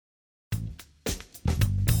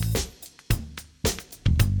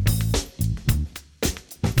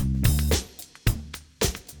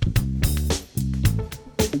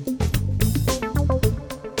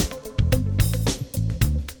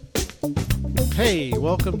Hey,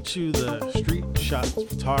 welcome to the Street Shots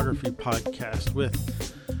Photography Podcast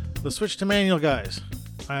with the Switch to Manual guys.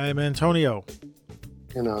 I'm Antonio.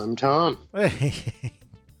 And I'm Tom. Hey.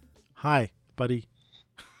 Hi, buddy.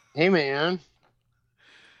 Hey, man.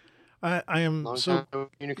 I am Long so... time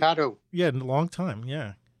Unicado. Yeah, a long time,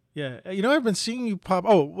 yeah. Yeah, you know, I've been seeing you pop...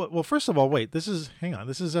 Oh, well, first of all, wait, hang on,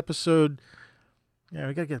 this is episode... Yeah,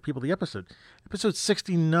 we got to get people the episode. Episode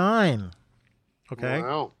 69. Okay?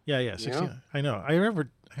 Wow. Yeah, 69. Yeah. I know. I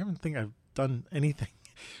haven't think I've done anything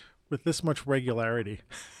with this much regularity.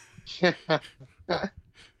 Except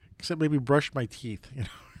maybe brush my teeth, or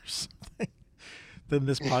something. Than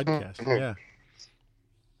this podcast. Yeah.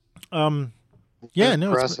 Yeah, no,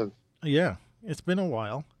 impressive. It's been a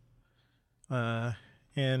while. I'll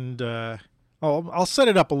set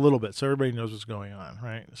it up a little bit so everybody knows what's going on,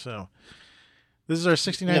 right? So this is our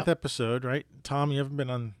 69th episode, right? Tom, you haven't been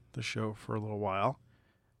on the show for a little while.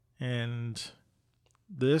 And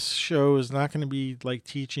this show is not going to be like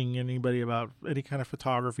teaching anybody about any kind of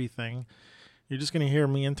photography thing. You're just going to hear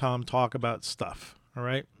me and Tom talk about stuff, all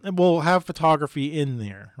right? And we'll have photography in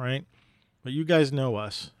there, right? But you guys know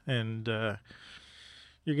us, and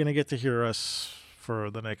you're going to get to hear us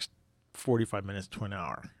for the next 45 minutes to an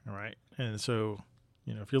hour, all right? And so,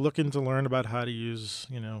 if you're looking to learn about how to use,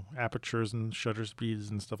 apertures and shutter speeds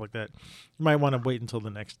and stuff like that, you might want to wait until the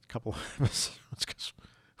next couple of episodes because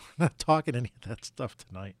we're not talking any of that stuff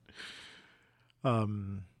tonight.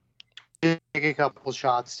 Take a couple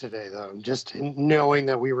shots today, though, just knowing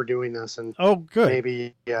that we were doing this and good.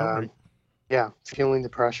 Maybe, feeling the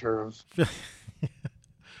pressure of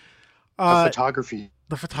photography.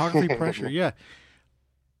 The photography pressure, yeah.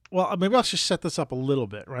 Well, maybe I'll just set this up a little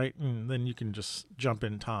bit, right? And then you can just jump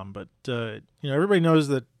in, Tom. But, everybody knows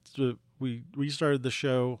that we started the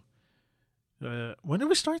show. When did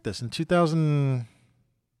we start this? In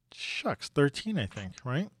 2013, I think,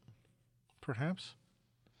 right? Perhaps.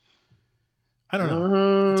 I don't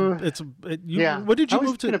know. When did you move to? I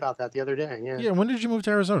was thinking about that the other day. Yeah. Yeah. When did you move to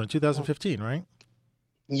Arizona? 2015, right?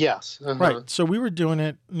 Yes. Uh-huh. Right. So we were doing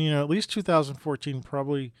it, at least 2014,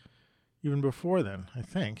 probably even before then, I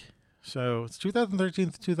think. So it's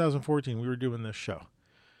 2013 to 2014. We were doing this show.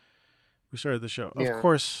 We started the show. Yeah. Of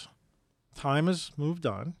course, time has moved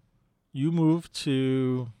on. You moved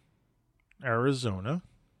to Arizona.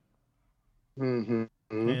 Mm-hmm.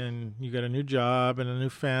 And you got a new job and a new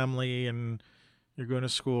family and you're going to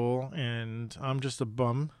school, and I'm just a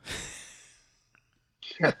bum.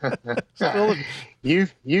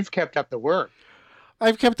 You've kept up the work.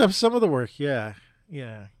 I've kept up some of the work, yeah.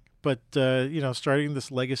 But starting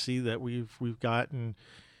this legacy that we've got, and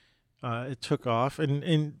it took off,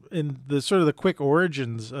 and the sort of the quick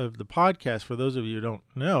origins of the podcast, for those of you who don't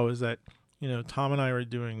know, is that Tom and I were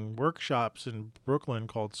doing workshops in Brooklyn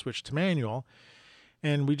called Switch to Manual,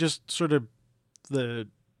 and we just sort of the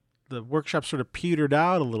workshop sort of petered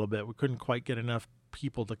out a little bit. We couldn't quite get enough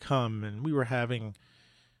people to come, and we were having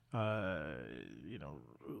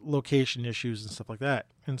location issues and stuff like that.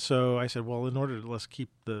 And so I said, well, in order to let's keep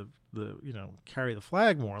the carry the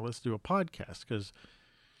flag more, let's do a podcast, because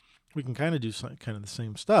we can kind of do kind of the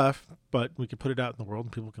same stuff, but we could put it out in the world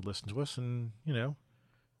and people could listen to us, and we'll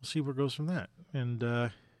see where it goes from that. And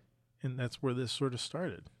that's where this sort of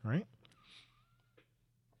started, right?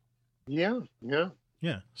 Yeah.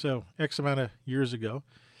 So X amount of years ago.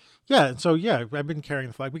 Yeah. And so, I've been carrying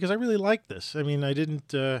the flag because I really like this. I mean, I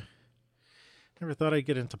didn't, never thought I'd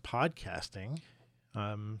get into podcasting.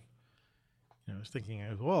 I was thinking,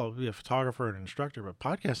 well, I'll be a photographer and an instructor, but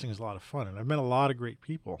podcasting is a lot of fun. And I've met a lot of great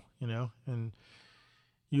people, and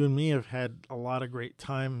you and me have had a lot of great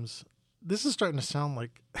times. This is starting to sound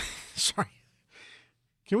like, sorry.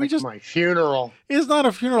 Can we just, my funeral? It's not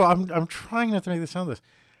a funeral. I'm trying not to make this sound this.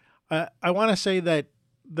 I want to say that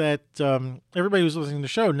everybody who's listening to the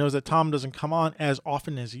show knows that Tom doesn't come on as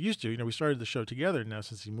often as he used to. We started the show together now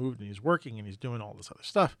since he moved and he's working and he's doing all this other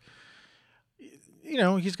stuff.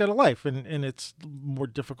 He's got a life and it's more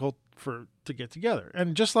difficult to get together.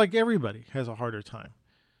 And just like everybody has a harder time.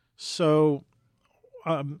 So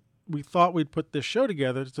we thought we'd put this show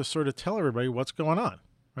together to sort of tell everybody what's going on,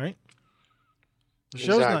 right? The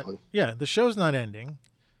show's not ending.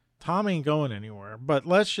 Tom ain't going anywhere, but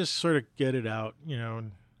let's just sort of get it out,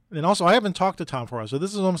 And also, I haven't talked to Tom for a while, so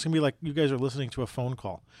this is almost going to be like you guys are listening to a phone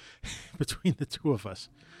call between the two of us.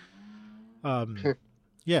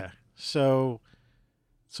 Yeah. So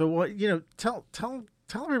what, tell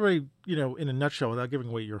everybody, in a nutshell, without giving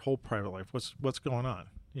away your whole private life, what's going on,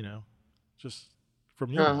 just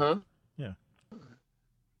from you. Uh-huh. Yeah.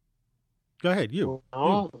 Go ahead, you.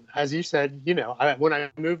 Well, as you said, when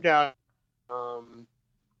I moved out,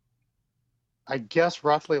 I guess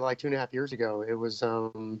roughly like 2.5 years ago, it was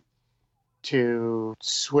to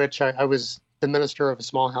switch. I was the minister of a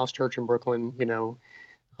small house church in Brooklyn,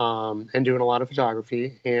 and doing a lot of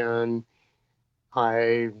photography. And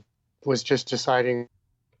I was just deciding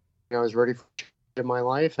I was ready for in my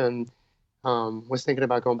life, and was thinking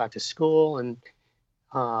about going back to school, and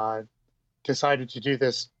uh, decided to do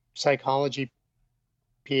this psychology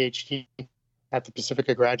PhD at the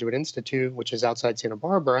Pacifica Graduate Institute, which is outside Santa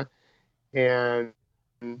Barbara, and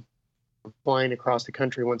flying across the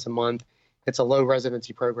country once a month. It's a low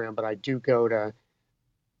residency program, but I do go to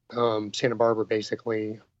Santa Barbara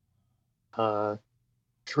basically 3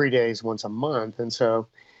 days once a month. And so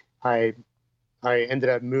I ended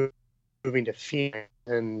up moving to Phoenix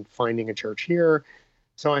and finding a church here.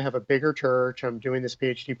 So I have a bigger church. I'm doing this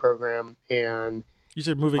PhD program, and you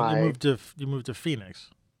said moving. You moved to Phoenix.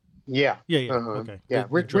 Yeah. Yeah. Okay. Yeah. It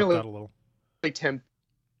dropped really out a little.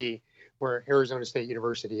 Tempe, where Arizona State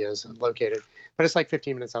University is located, but it's like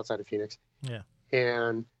 15 minutes outside of Phoenix. Yeah.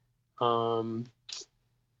 And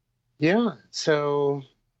yeah, so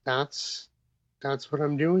that's what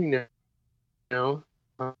I'm doing now.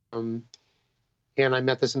 And I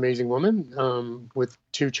met this amazing woman with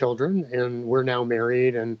 2 children, and we're now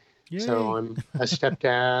married. And Yay. So I'm a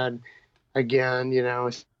stepdad again.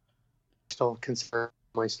 I still consider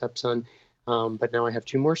my stepson, but now I have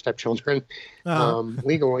 2 more stepchildren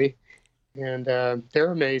legally, and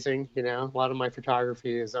they're amazing. A lot of my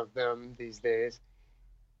photography is of them these days.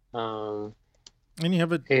 And you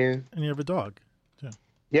have a dog too.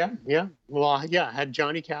 Yeah. Well, yeah, I had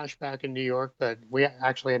Johnny Cash back in New York, but we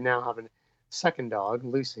actually now have a second dog,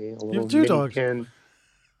 Lucy. You have 2 dogs.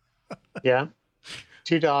 Yeah,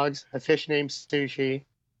 2 dogs. A fish named Sushi.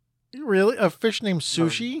 Really? A fish named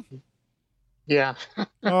Sushi? Yeah.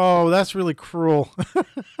 Oh, that's really cruel.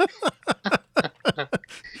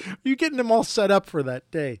 You're getting them all set up for that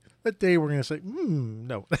day. That day we're going to say,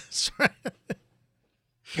 no.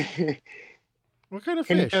 What kind of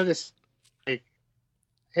fish? And this,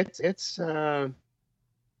 it's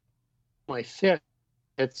my fish.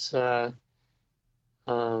 It's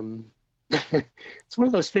it's one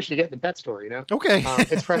of those fish you get in the pet store, Okay.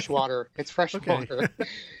 It's freshwater. It's freshwater. Okay.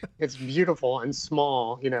 It's beautiful and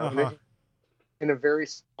small, in a very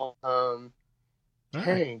small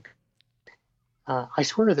tank. Right. I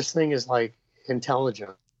swear this thing is like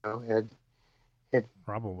intelligent. It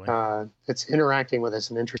probably it's interacting with us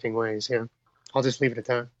in interesting ways. Yeah, I'll just leave it at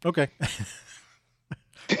that. Okay.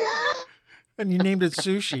 And you named it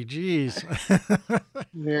Sushi. Jeez.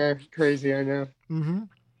 Yeah, crazy. I know. Mm-hmm.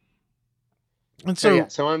 And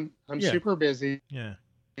so I'm super busy. Yeah.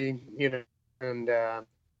 And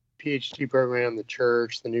PhD program, the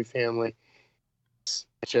church, the new family. It's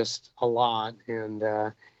just a lot, and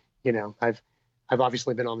I've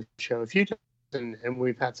obviously been on the show a few times, and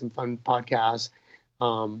we've had some fun podcasts.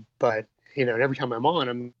 But every time I'm on,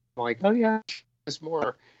 I'm like, oh yeah, there's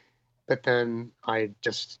more. But then I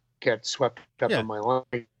just get swept up in my life,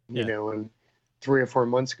 and 3 or 4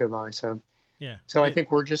 months go by. So I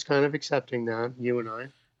think we're just kind of accepting that, you and I.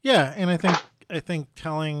 Yeah, and I think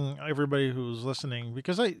telling everybody who's listening,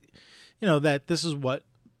 because that this is what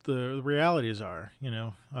the realities are.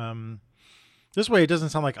 This way it doesn't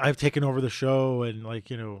sound like I've taken over the show and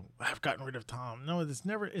I've gotten rid of Tom. No, it's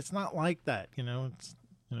not like that. It's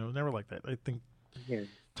never like that. I think. Yeah.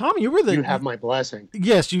 Tom, you have my blessing.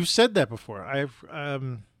 Yes, you've said that before.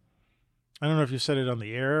 I don't know if you said it on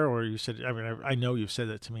the air or you said. I mean, I know you've said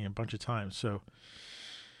that to me a bunch of times. So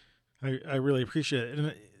I really appreciate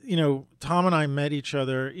it. And Tom and I met each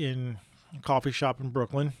other in a coffee shop in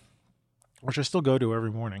Brooklyn, which I still go to every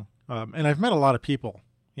morning. And I've met a lot of people.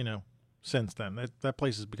 Since then, that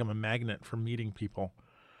place has become a magnet for meeting people.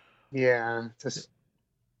 Yeah, it's a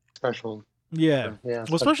special. Yeah. Well,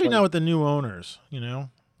 especially now with the new owners.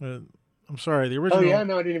 I'm sorry, the original. Oh yeah,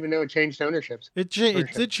 no, I didn't even know it changed ownerships. It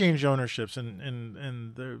did change ownerships,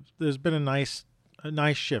 and there's been a nice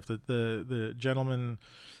shift. That the gentleman,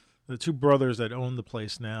 the 2 brothers that own the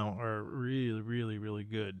place now are really, really, really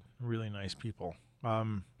good, really nice people,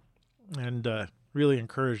 and really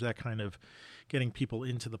encourage that kind of getting people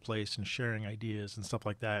into the place and sharing ideas and stuff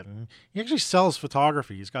like that. And he actually sells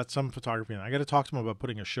photography. He's got some photography, and I got to talk to him about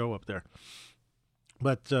putting a show up there.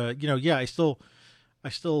 But I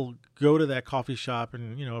still go to that coffee shop,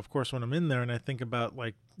 and of course when I'm in there and I think about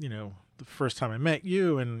the first time I met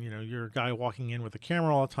you, and you're a guy walking in with a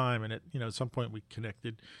camera all the time, and at some point we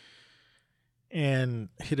connected and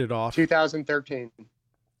hit it off. 2013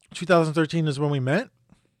 is when we met.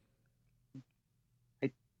 I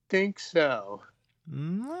think so.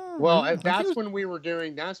 No, Well, I think it was, that's when we were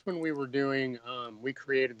doing, we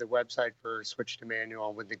created the website for Switch to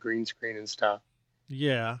Manual with the green screen and stuff.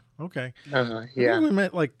 yeah, okay. I think Yeah. we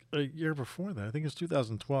met like a year before that. I think it was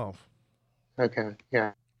 2012. Okay.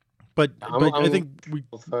 Yeah. But I I'm think we,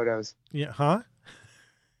 old photos. yeah, huh?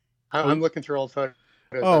 Oh, I'm looking through old photos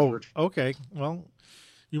as oh, we're. okay. Well,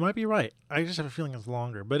 you might be right. I just have a feeling it's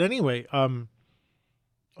longer. But anyway,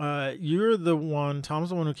 you're the one. Tom's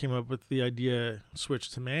the one who came up with the idea switch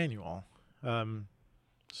to manual. Um,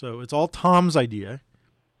 so it's all Tom's idea,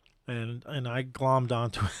 and I glommed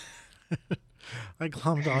onto it. I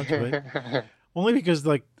glommed onto it only because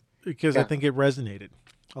I Yeah. think it resonated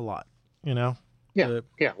a lot. You know, Yeah. the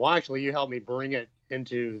Yeah. Well, actually, you helped me bring it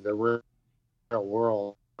into the real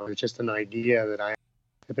world. It's just an idea that I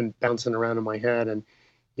have been bouncing around in my head, and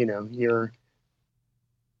your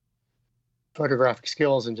photographic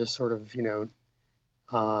skills and just sort of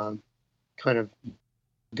kind of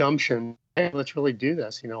gumption. Hey, let's really do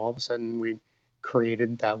this. All of a sudden we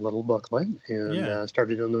created that little booklet and yeah.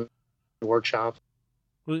 started doing the workshop.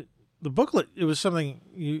 Well, the booklet, it was something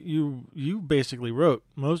you basically wrote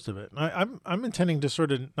most of it. I'm intending to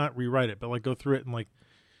sort of not rewrite it, but like go through it and like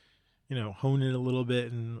hone it a little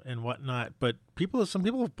bit and whatnot. But some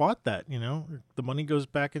people have bought that. The money goes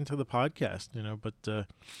back into the podcast. But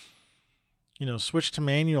switch to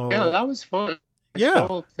manual. Yeah, that was fun. I Yeah.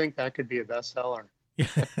 still think that could be a bestseller.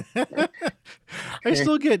 I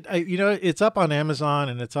still get, it's up on Amazon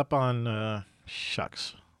and it's up on,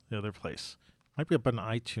 shucks, the other place. Might be up on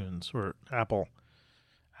iTunes or Apple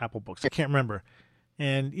Books. I can't remember.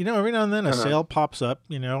 And, every now and then a sale pops up,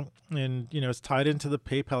 and, it's tied into the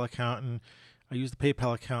PayPal account. And I use the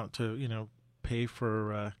PayPal account to, pay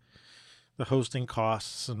for the hosting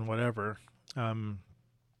costs and whatever.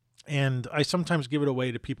 And I sometimes give it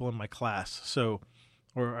away to people in my class. So,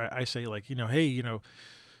 or I say like, hey,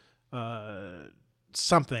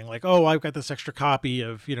 something like, oh, I've got this extra copy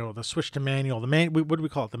of, the switch to manual, what do we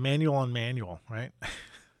call it? The manual on manual, right?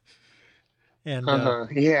 And,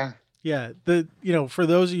 Yeah. yeah, for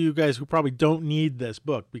those of you guys who probably don't need this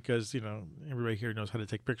book because, everybody here knows how to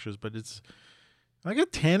take pictures, but it's like a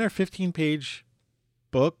 10 or 15 page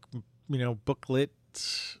book, booklet,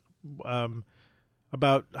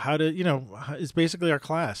 about how to, it's basically our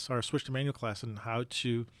class, our switch to manual class, and how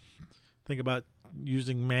to think about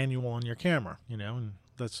using manual on your camera, and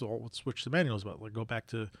that's all what switch to manual is about. Like go back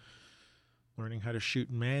to learning how to shoot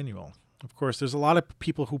in manual. Of course, there's a lot of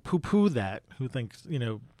people who poo-poo that, who think,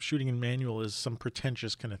 shooting in manual is some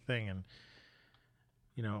pretentious kind of thing. And,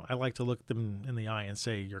 I like to look them in the eye and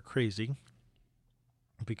say, you're crazy,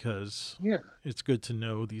 because it's good to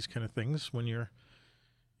know these kind of things when you're,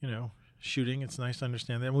 shooting. It's nice to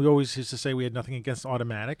understand that. And we always used to say we had nothing against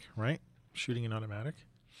automatic, right? Shooting in automatic.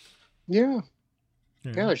 Yeah.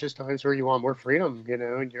 Yeah. There's just times where you want more freedom,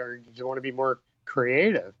 and you want to be more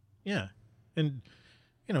creative. Yeah. And,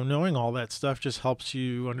 knowing all that stuff just helps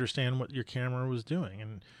you understand what your camera was doing.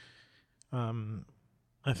 And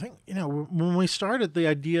I think, when we started the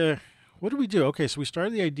idea, what did we do? Okay, so we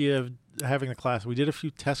started the idea of having a class. We did a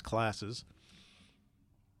few test classes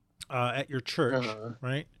at your church,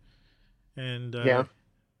 right? And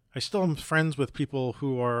I still am friends with people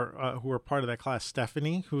who are part of that class.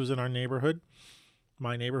 Stephanie, who was in our neighborhood,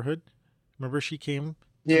 my neighborhood. Remember she came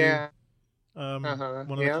to one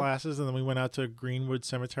of the classes, and then we went out to Greenwood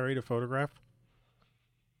Cemetery to photograph.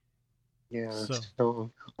 Yeah,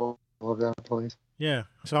 so I love that place. Yeah,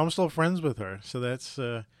 so I'm still friends with her. So that's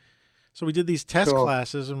so we did these test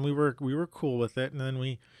classes, and we were cool with it, and then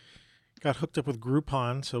we got hooked up with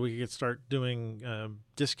Groupon so we could start doing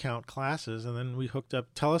discount classes, and then we hooked up.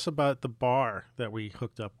 Tell us about the bar that we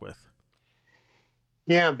hooked up with.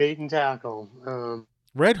 Yeah, Bait and Tackle.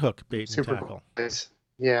 Red Hook Bait and Tackle. Nice.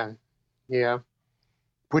 Yeah.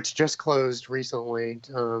 Which just closed recently,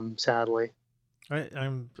 sadly.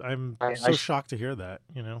 I'm so shocked to hear that,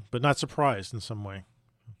 but not surprised in some way.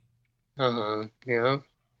 Yeah.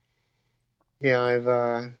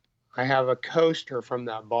 Yeah, I have a coaster from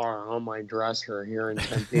that bar on my dresser here in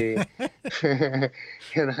Tempe,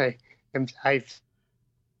 and I've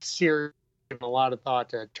seriously given a lot of thought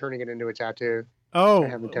to turning it into a tattoo. Oh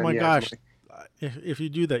my gosh! If you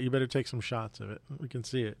do that, you better take some shots of it. We can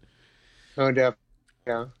see it. Oh, definitely.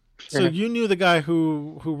 Yeah. So you knew the guy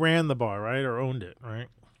who ran the bar, right, or owned it, right?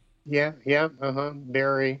 Yeah.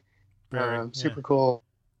 Barry. Super cool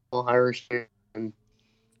Irish dude. And,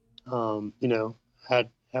 had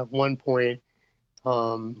at one point,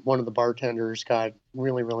 one of the bartenders got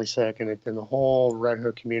really, really sick, and the whole Red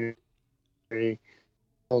Hook community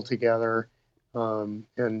pulled together.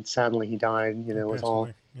 And sadly, he died. With all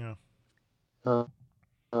Uh,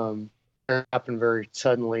 it happened very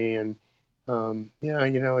suddenly, and yeah,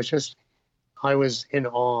 it's just I was in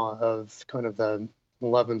awe of kind of the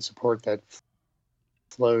love and support that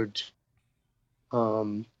flowed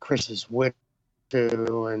Chris's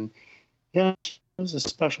widow, and yeah, it was a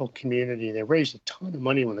special community. They raised a ton of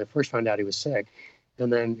money when they first found out he was sick,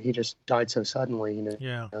 and then he just died so suddenly.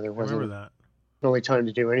 Yeah, There I remember wasn't that. really time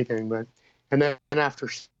to do anything. But and then after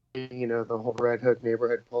the whole Red Hook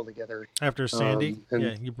neighborhood pulled together, After Sandy, and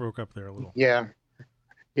yeah, you broke up there a little. yeah,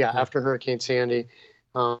 Yeah. after Hurricane Sandy,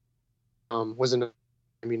 um, wasn't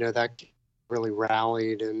that really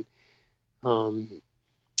rallied, and um,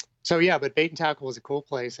 so yeah. But Bait and Tackle was a cool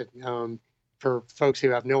place. For folks who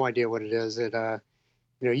have no idea what it is,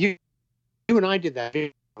 you and I did that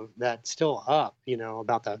video that's still up,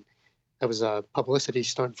 about that was a publicity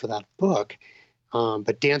stunt for that book.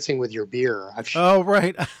 But Dancing with Your Beer, Oh,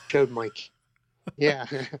 right. showed Mike. Yeah.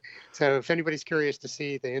 So if anybody's curious to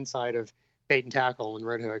see the inside of Bait and Tackle and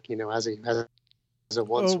Red Hook, as it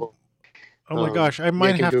once was, Oh my gosh, I you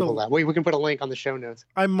might can have Google to. that. We can put a link on the show notes.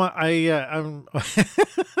 I'm I'm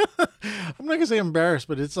I'm not gonna say embarrassed,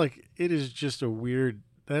 but it's like it is just a weird.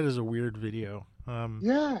 That is a weird video.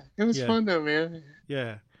 Yeah, it was Yeah. fun though, man.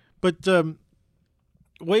 Yeah, but the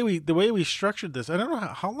way we structured this, I don't know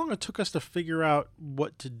how long it took us to figure out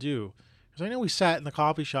what to do. Because I know we sat in the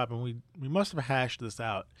coffee shop and we must have hashed this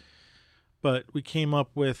out, but we came up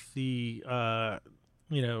with the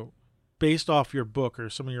based off your book or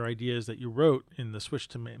some of your ideas that you wrote in the switch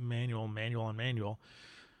to manual,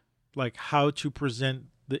 like how to present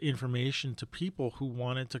the information to people who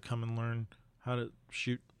wanted to come and learn how to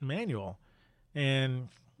shoot manual. And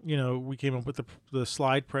we came up with the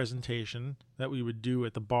slide presentation that we would do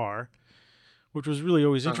at the bar, which was really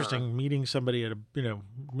always interesting. Meeting somebody at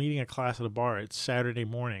meeting a class at a bar. It's Saturday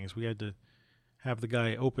mornings. We had to have the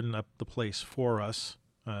guy open up the place for us,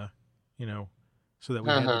 so that we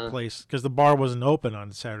had the place, because the bar wasn't open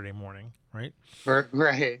on Saturday morning, right?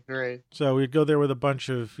 Right. So we'd go there with a bunch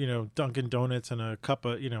of Dunkin' Donuts and a cup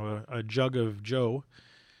of a jug of Joe,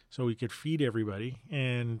 so we could feed everybody,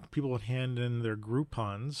 and people would hand in their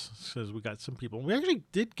Groupons, because we got some people. We actually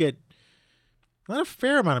did get not a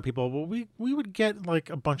fair amount of people, but we would get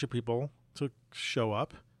like a bunch of people to show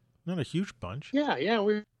up, not a huge bunch. Yeah,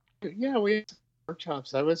 we had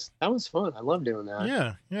workshops. That was fun. I love doing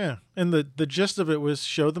that. Yeah. And the gist of it was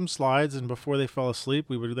show them slides, and before they fell asleep,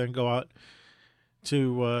 we would then go out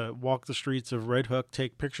to walk the streets of Red Hook,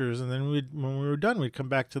 take pictures, and then when we were done, we'd come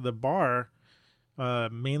back to the bar,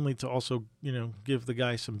 mainly to also give the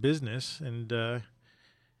guy some business, and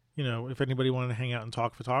if anybody wanted to hang out and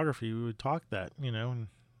talk photography, we would talk that, and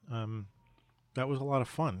that was a lot of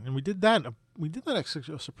fun. And we did that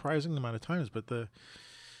actually a surprising amount of times, but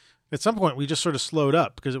at some point we just sort of slowed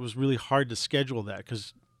up because it was really hard to schedule that,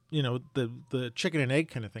 because the chicken and egg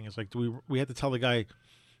kind of thing is like, we had to tell the guy,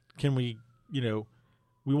 can we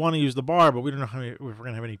we want to use the bar, but we don't know if we're going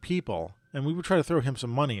to have any people, and we would try to throw him some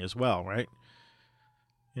money as well, right?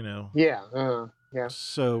 Yeah.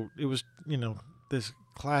 So it was this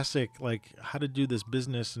classic, like, how to do this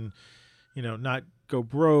business and not go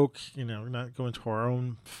broke, not go into our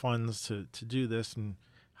own funds to do this, and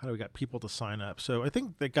how do we get people to sign up. So I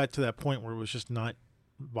think they got to that point where it was just not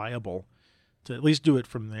viable to at least do it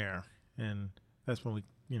from there, and that's when we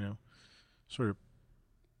sort of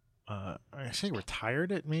I say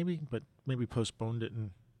retired it, maybe, but maybe postponed it,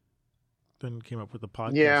 and then came up with the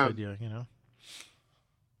podcast idea.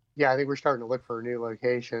 Yeah, I think we're starting to look for a new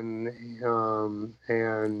location,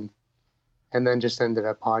 and then just ended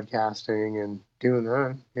up podcasting and doing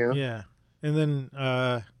that. Yeah, and then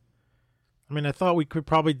I thought we could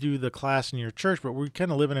probably do the class in your church, but we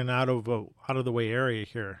kind of live in an out of the way area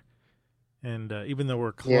here, and even though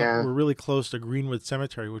we're really close to Greenwood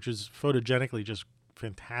Cemetery, which is photogenically just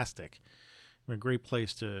fantastic. A great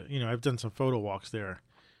place to I've done some photo walks there,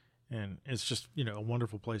 and it's just a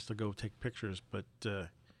wonderful place to go take pictures, but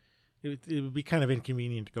it would be kind of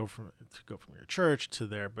inconvenient to go from your church to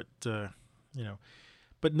there, but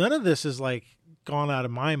but none of this is like gone out of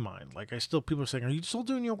my mind. Like, people are saying, are you still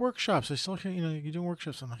doing your workshops? I still you're doing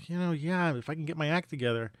workshops. I'm like, yeah, if I can get my act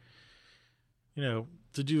together,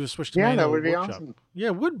 to do a switch to manual that would be workshop. awesome. Yeah,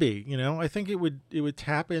 it would be. I think it would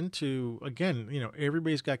tap into, again,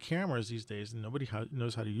 everybody's got cameras these days, and nobody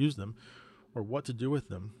knows how to use them or what to do with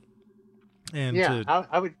them. And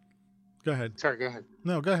I would. Go ahead. Sorry, go ahead.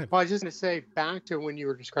 No, go ahead. Well, I was just going to say, back to when you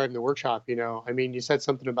were describing the workshop, you said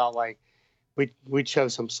something about like we'd show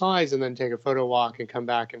some slides and then take a photo walk and come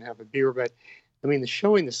back and have a beer. But the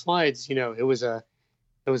showing the slides, it was a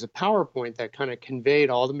it was a PowerPoint that kind of conveyed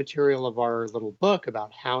all the material of our little book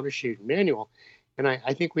about how to shoot in manual. And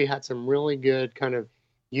I think we had some really good kind of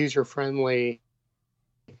user-friendly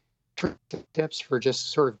tips for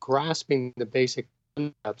just sort of grasping the basic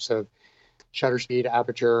concepts of shutter speed,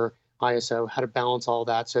 aperture, ISO, how to balance all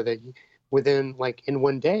that so that within like in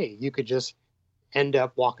one day, you could just end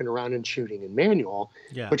up walking around and shooting in manual,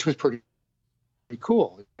 Yeah. which was pretty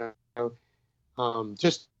cool.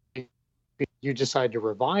 Just you decide to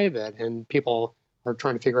revive it, and people are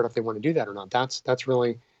trying to figure out if they want to do that or not. That's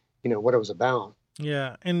really, what it was about.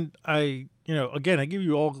 Yeah, and again, I give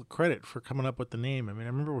you all the credit for coming up with the name. I mean, I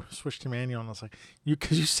remember we switched to manual, and I was like,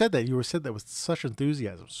 because you said that, said that with such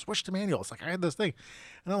enthusiasm. Switch to manual. It's like I had this thing,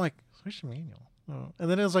 and I'm like, switch to manual. Oh.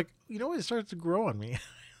 And then it was like, it started to grow on me.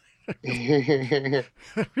 I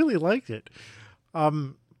really liked it.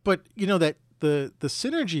 But that the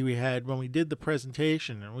synergy we had when we did the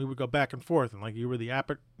presentation, and we would go back and forth, and like you were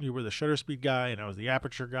the shutter speed guy, and I was the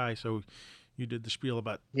aperture guy, so. You did the spiel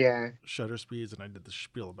about shutter speeds, and I did the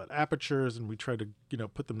spiel about apertures, and we tried to,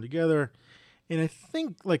 put them together. And I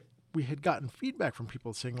think like we had gotten feedback from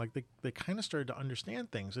people saying like they kind of started to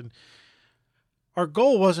understand things. And our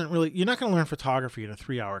goal wasn't really, you're not going to learn photography in a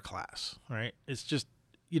 3-hour class, right? It's just,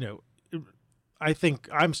 I think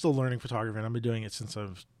I'm still learning photography, and I've been doing it since I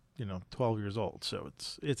was, 12 years old. So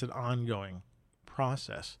it's an ongoing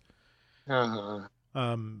process. Uh-huh.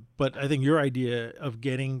 But I think your idea of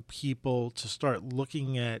getting people to start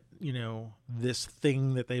looking at, this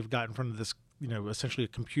thing that they've got in front of this, essentially a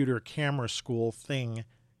computer camera school thing,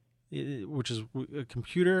 which is a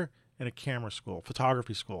computer and a camera school,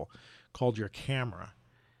 photography school called Your Camera,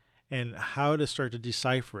 and how to start to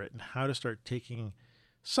decipher it and how to start taking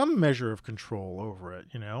some measure of control over it,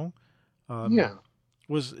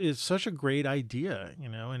 is such a great idea,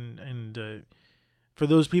 and for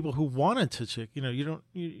those people who wanted to,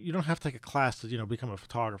 you don't have to take a class to, become a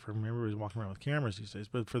photographer. Remember, everybody's walking around with cameras these days.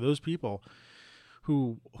 But for those people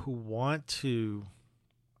who want to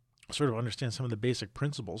sort of understand some of the basic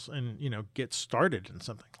principles and, get started in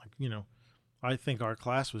something like, I think our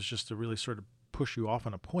class was just to really sort of push you off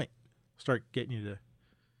on a point, start getting you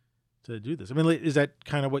to do this. I mean, is that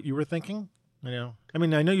kind of what you were thinking? I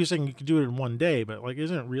mean, I know you're saying you could do it in one day, but like,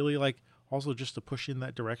 isn't it really like also just to push you in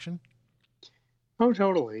that direction? Oh,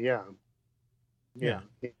 totally. Yeah.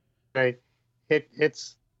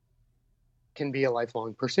 It's can be a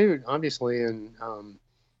lifelong pursuit, obviously. And,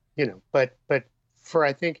 but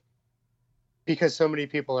I think because so many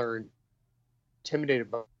people are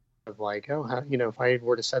intimidated by like, oh, how, if I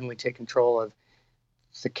were to suddenly take control of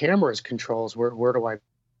the camera's controls, where do I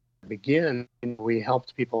begin? And we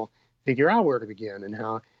helped people figure out where to begin and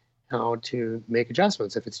how to make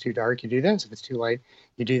adjustments. If it's too dark, you do this. If it's too light,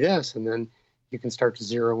 you do this. And then you can start to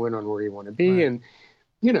zero in on where you want to be. Right. And,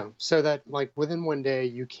 so that like within one day,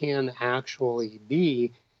 you can actually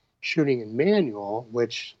be shooting in manual,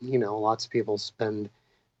 which, lots of people spend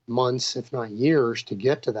months, if not years, to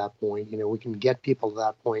get to that point. We can get people to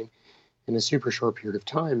that point in a super short period of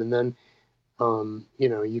time. And then,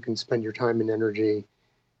 you can spend your time and energy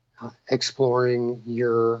exploring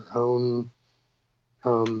your own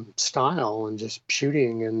style and just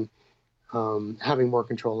shooting and having more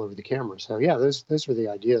control over the camera. So yeah, those are the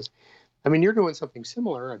ideas. I mean, you're doing something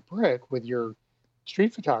similar at Brick with your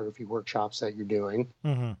street photography workshops that you're doing.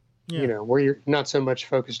 Mm-hmm. Yeah. Where you're not so much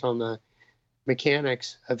focused on the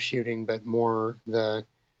mechanics of shooting, but more the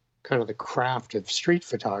kind of the craft of street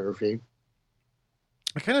photography.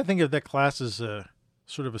 I kind of think of that class as a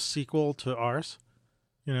sort of a sequel to ours.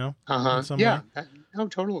 Yeah. Oh,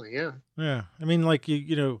 totally. Yeah. Yeah. I mean, like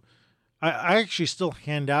I actually still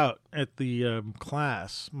hand out at the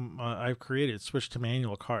class. I've created switch to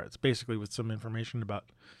manual cards, basically with some information about,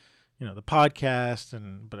 the podcast,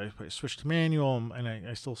 but I switch to manual, and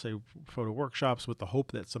I still say photo workshops with the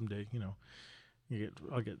hope that someday,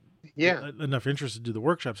 I'll get enough interest to do the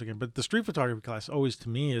workshops again. But the street photography class always to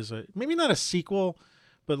me is maybe not a sequel,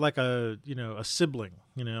 but like a sibling,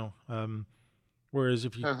 whereas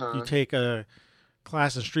if you take a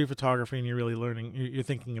class in street photography and you're really learning, you're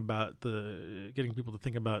thinking about getting people to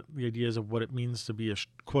think about the ideas of what it means to be a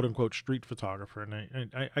quote unquote street photographer.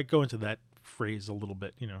 And I go into that phrase a little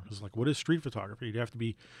bit, it's like, what is street photography? Do you have to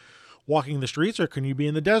be walking the streets, or can you be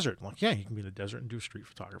in the desert? I'm like, yeah, you can be in the desert and do street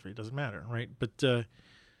photography. It doesn't matter. Right. But, then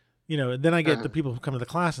I get the people who come to the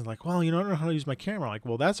class and like, well, I don't know how to use my camera. Like,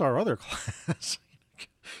 well, that's our other class.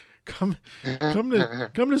 Come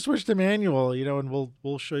to switch to manual, and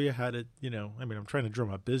we'll show you how to, I mean, I'm trying to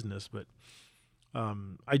drum up business, but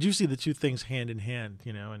I do see the two things hand in hand,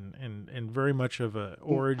 and very much of a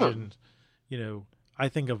origin, I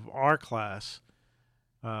think of our class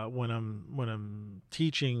when I'm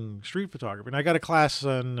teaching street photography. And I got a class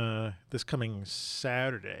on this coming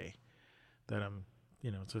Saturday that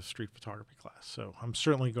it's a street photography class. So I'm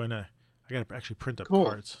certainly going to. I got to actually print up Cool.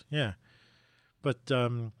 cards. Yeah, but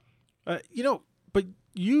but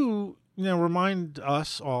you remind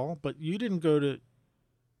us all. But you didn't go to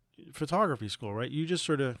photography school, right? You just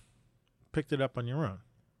sort of picked it up on your own,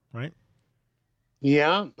 right?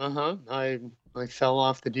 Yeah. I fell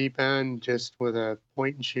off the deep end just with a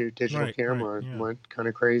point and shoot digital camera and went kind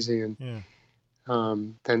of crazy, and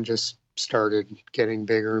then just started getting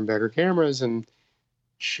bigger and better cameras and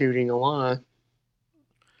shooting a lot.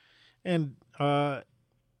 And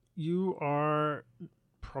you are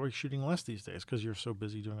probably shooting less these days because you're so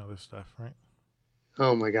busy doing other stuff, right?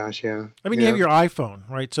 Oh my gosh, yeah. I mean, you have your iPhone,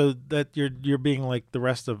 right? So that you're being like the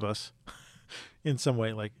rest of us in some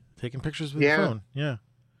way, like taking pictures with your phone. Yeah,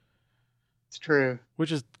 it's true.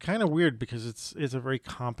 Which is kind of weird because it's a very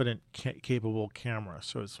competent, capable camera.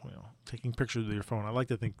 So it's taking pictures with your phone. I like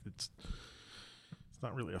to think it's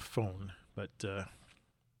not really a phone, but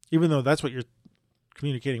even though that's what you're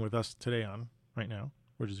communicating with us today on right now,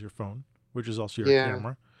 which is your phone, which is also your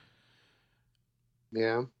camera.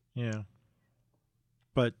 Yeah. Yeah.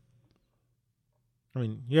 But I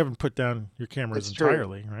mean, you haven't put down your cameras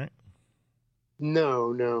entirely, right?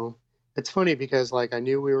 No. It's funny because I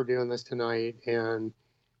knew we were doing this tonight, and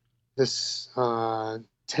this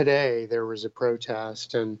today there was a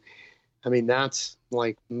protest, and I mean that's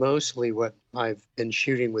mostly what I've been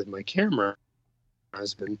shooting with my camera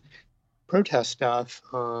has been protest stuff.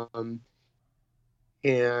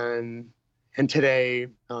 And today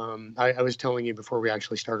I was telling you before we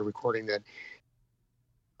actually started recording that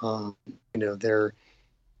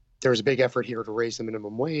there was a big effort here to raise the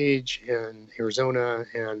minimum wage in Arizona,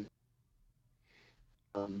 and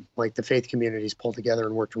the faith communities pulled together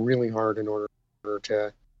and worked really hard in order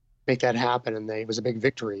to make that happen. And it was a big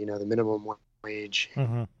victory, the minimum wage.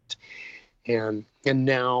 Mm-hmm. And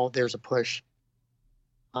now there's a push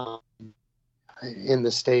in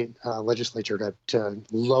the state legislature to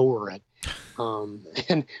lower it,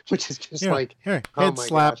 and which is just head my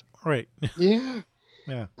slap, gosh. Right? Yeah.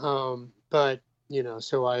 But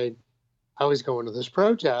so I was going to this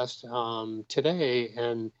protest today,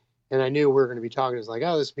 and I knew we were going to be talking. It's like,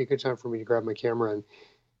 oh, this would be a good time for me to grab my camera,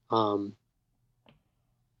 and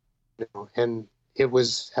and it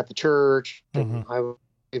was at the church, and I was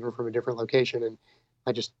even from a different location, and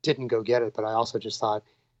I just didn't go get it. But I also just thought,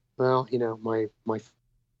 well, my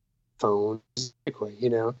phone,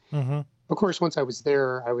 Of course, once I was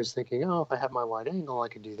there, I was thinking, oh, if I have my wide angle, I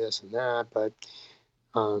could do this and that. But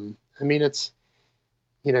I mean, it's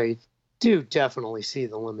you do definitely see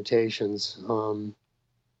the limitations.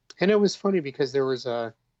 And it was funny because there was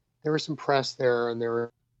some press there, and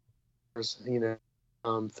there was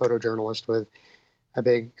photojournalist with a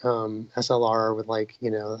big SLR with I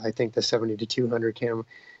think the 70 to 200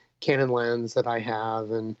 Canon lens that I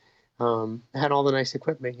have, and had all the nice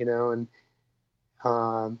equipment, and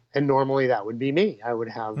normally that would be me. I would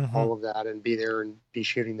have all of that and be there and be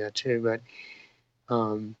shooting that too. But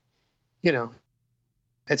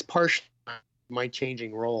it's partially my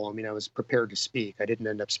changing role. I mean, I was prepared to speak. I didn't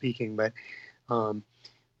end up speaking, but I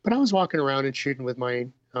was walking around and shooting with my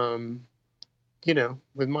with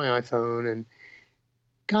my iPhone, and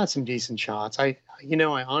got some decent shots. I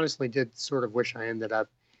honestly did sort of wish I ended up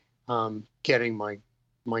getting my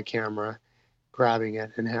camera, grabbing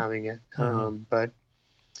it and having it. But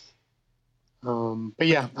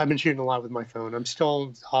yeah, I've been shooting a lot with my phone. I'm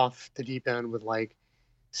still off the deep end with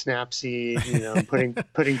Snapseed,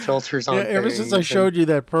 putting filters on. Ever since I showed you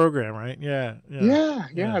that program, right? Yeah.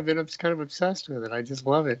 I've been kind of obsessed with it. I just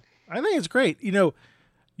love it. I think it's great.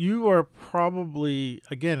 You are probably,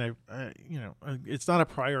 again, it's not a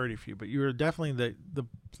priority for you, but you are definitely the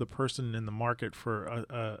person in the market for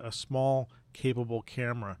a small, capable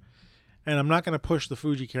camera. And I'm not going to push the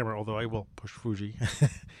Fuji camera, although I will push Fuji.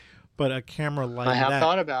 But a camera like that. I have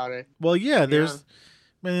thought about it. Well, there's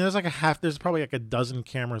probably a dozen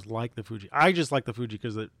cameras like the Fuji. I just like the Fuji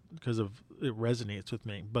because it resonates with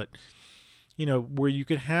me. But where you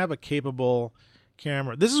could have a capable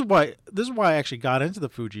camera. This is why I actually got into the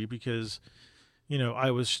Fuji, because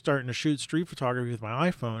I was starting to shoot street photography with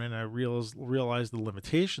my iPhone, and I realized the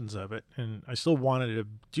limitations of it, and I still wanted to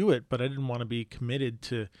do it, but I didn't want to be committed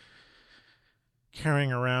to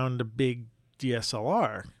carrying around a big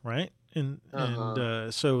DSLR, right? And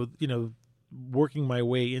so working my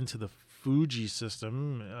way into the Fuji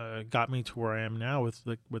system got me to where I am now with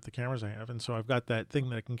the cameras I have, and so I've got that thing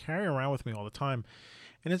that I can carry around with me all the time,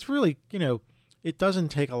 and it's really it doesn't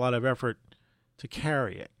take a lot of effort to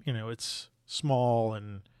carry it. It's small,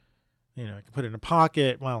 and I can put it in a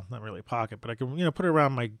pocket. Well, not really a pocket, but I can put it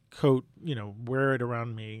around my coat. Wear it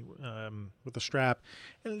around me with a strap,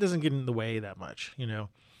 and it doesn't get in the way that much.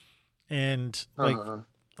 And like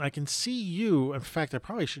I can see you. In fact, I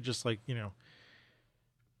probably should just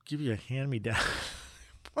give you a hand me down.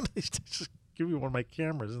 Just give you one of my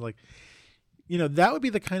cameras, and that would be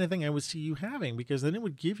the kind of thing I would see you having, because then it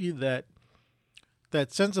would give you that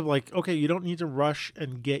sense of okay, you don't need to rush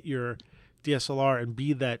and get your DSLR and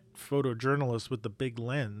be that photojournalist with the big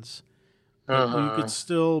lens. You could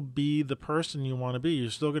still be the person you want to be. You're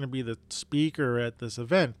still going to be the speaker at this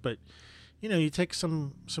event, but you take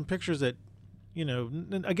some pictures that,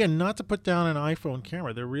 again, not to put down an iPhone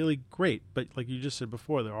camera. They're really great, but like you just said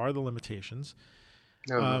before, there are the limitations.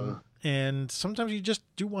 And sometimes you just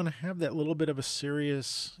do want to have that little bit of a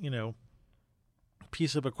serious,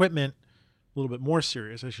 piece of equipment, a little bit more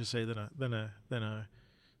serious, I should say, than a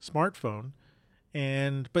smartphone,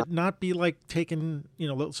 but not be taking,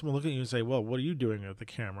 let someone look at you and say, well, what are you doing with the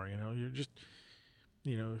camera? You're just,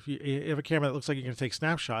 if you have a camera that looks like you're going to take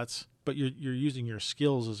snapshots, but you're using your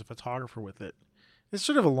skills as a photographer with it. It's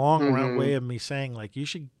sort of a long round way of me saying you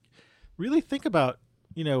should really think about,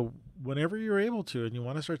 whenever you're able to, and you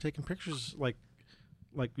want to start taking pictures like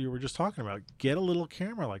you were just talking about, get a little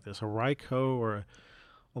camera like this, a Ricoh or a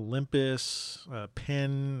Olympus,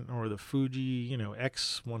 pen, or the Fuji,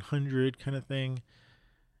 X100 kind of thing,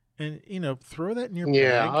 and throw that in your bag.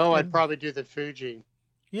 Yeah. Oh, I'd probably do the Fuji.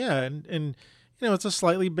 Yeah, and it's a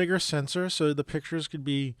slightly bigger sensor, so the pictures could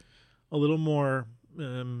be a little more. I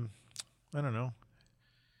don't know.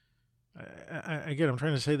 Again, I'm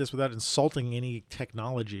trying to say this without insulting any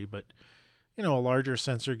technology, but a larger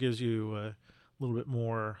sensor gives you a little bit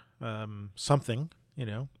more something.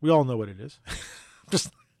 We all know what it is.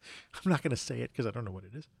 I'm not going to say it because I don't know what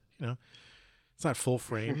it is. It's not full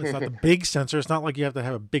frame. It's not the big sensor. It's not like you have to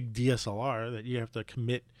have a big DSLR that you have to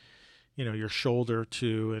commit, your shoulder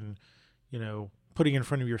to, and putting in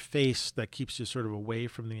front of your face that keeps you sort of away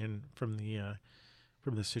from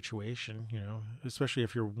the situation. Especially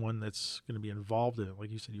if you're one that's going to be involved in it. Like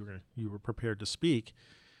you said, you were prepared to speak.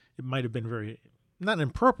 It might have been very not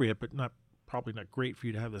inappropriate, but probably not great for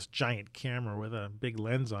you to have this giant camera with a big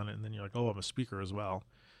lens on it, and then you're like, oh, I'm a speaker as well.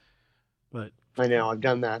 But I know I've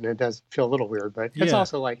done that, and it does feel a little weird, but it's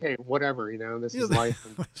also hey, whatever, this is life.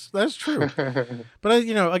 That's true. But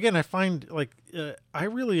again, I find I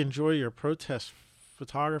really enjoy your protest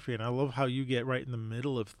photography, and I love how you get right in the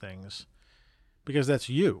middle of things, because that's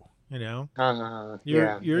you.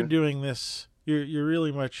 You're doing this. You're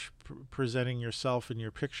really much presenting yourself in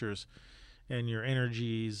your pictures and your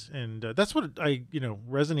energies, and that's what I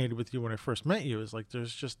resonated with you when I first met you. Is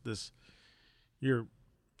there's just this, you're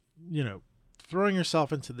throwing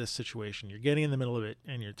yourself into this situation. You're getting in the middle of it,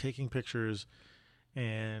 and you're taking pictures,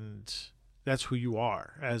 and that's who you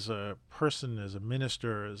are as a person, as a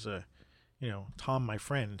minister, as a Tom, my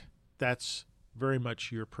friend. That's very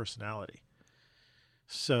much your personality.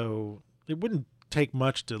 So it wouldn't take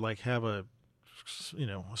much to have a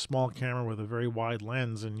small camera with a very wide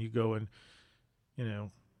lens, and you go and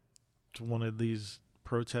to one of these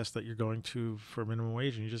protests that you're going to for minimum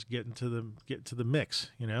wage, and you just get into the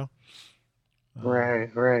mix.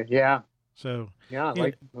 Right, yeah. So yeah, I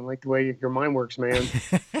like the way your mind works, man.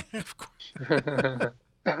 Of course.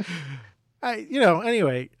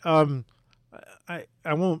 Anyway, I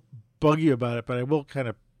won't bug you about it, but I will kind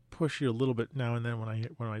of push you a little bit now and then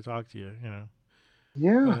when I talk to you.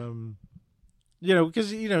 Yeah.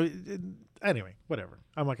 Because anyway, whatever.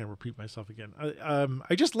 I'm not going to repeat myself again.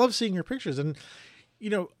 I just love seeing your pictures, and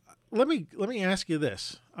let me ask you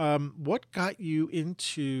this: what got you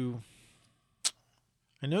into?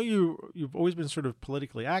 I know you've always been sort of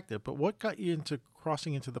politically active, but what got you into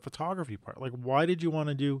crossing into the photography part? Why did you want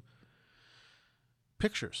to do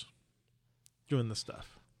pictures, doing this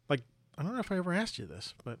stuff? I don't know if I ever asked you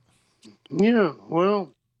this, but yeah.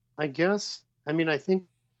 Well, I guess I think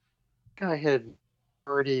I had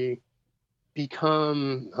already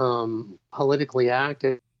become politically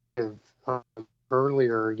active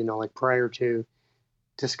earlier, prior to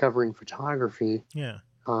discovering photography. Yeah.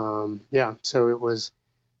 So it was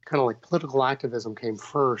kind of political activism came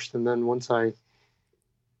first, and then once I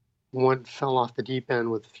fell off the deep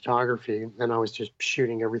end with photography, and I was just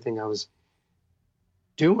shooting everything I was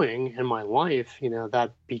doing in my life,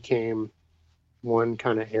 that became one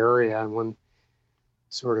kind of area and one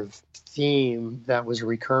sort of theme that was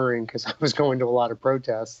recurring because I was going to a lot of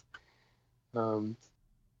protests. But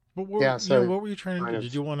what were you trying to do?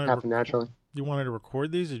 Did you want to happen naturally? You wanted to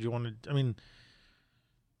record these? Did you want to?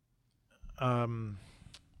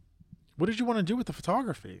 What did you want to do with the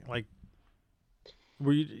photography?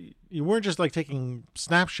 you weren't just like taking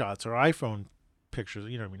snapshots or iPhone pictures,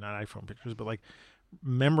 you know what I mean, not iPhone pictures, but like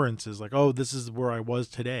remembrances, like, oh, this is where I was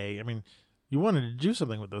today. I mean, you wanted to do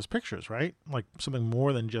something with those pictures, right? Like something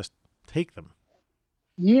more than just take them.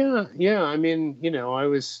 Yeah, yeah. I mean, I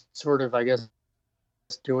was sort of, I guess,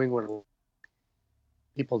 doing what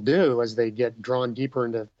people do as they get drawn deeper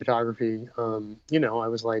into photography. I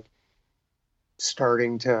was like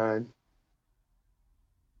starting to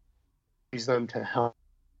use them to help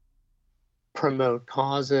promote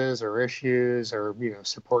causes or issues or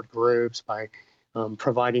support groups by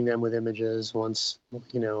providing them with images once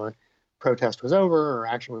a protest was over or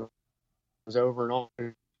action was over, and all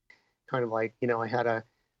kind of like I had a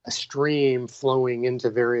stream flowing into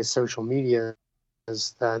various social medias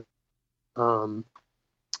that um,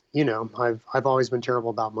 I've always been terrible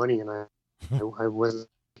about money, and I wasn't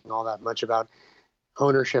thinking all that much about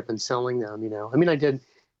ownership and selling them. I mean, I did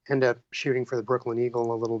end up shooting for the Brooklyn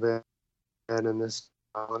Eagle a little bit in this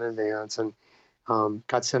in advance, and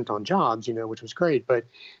got sent on jobs, which was great. But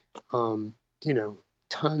um, you know,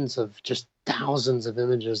 tons of just thousands of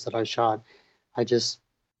images that I shot, I just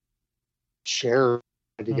shared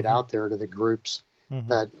to get Mm-hmm. out there to the groups Mm-hmm.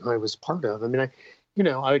 that I was part of. I mean,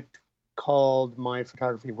 I called my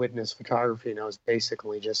photography witness photography, and I was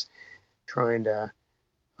basically just trying to,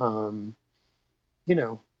 um, you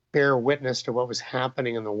know, bear witness to what was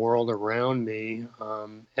happening in the world around me.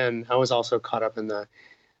 And I was also caught up in the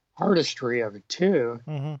artistry of it too.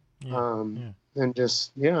 Mm-hmm. Yeah. Yeah. And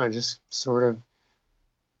just, yeah, I just sort of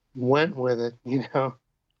went with it.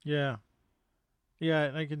 Yeah. Yeah,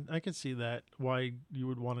 and I can see that why you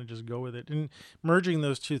would want to just go with it and merging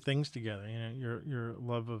those two things together. You know, your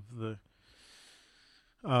love of the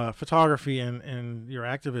photography and your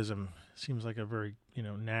activism seems like a very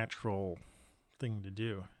natural thing to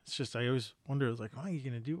do. It's just I always wonder like, what are you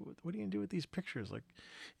gonna do? What are you gonna do with these pictures? Like,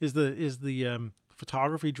 is the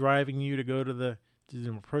photography driving you to go to the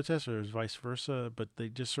protest, or is vice versa? But they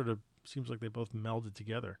just sort of seems like they both melded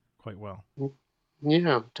together quite well.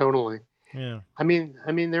 Yeah, totally. Yeah. I mean,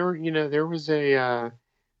 there was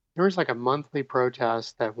like a monthly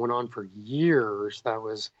protest that went on for years that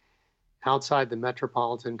was outside the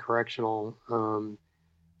Metropolitan Correctional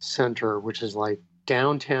Center, which is like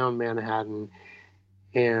downtown Manhattan.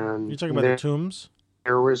 You're And talking about the tombs?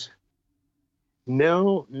 there was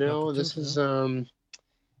no, Not the no, tombs, this is, no.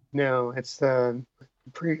 no, it's I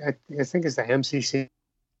think it's the MCC,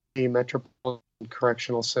 Metropolitan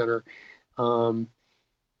Correctional Center. Um,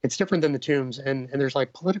 it's different than the tombs, and there's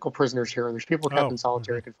like political prisoners here, and there's people kept Oh. in Mm-hmm.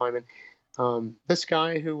 solitary confinement. This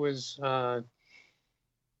guy who was,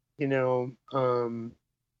 you know,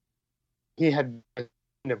 he had been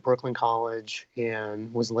at Brooklyn College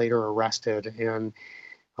and was later arrested. And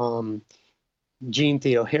um, Gene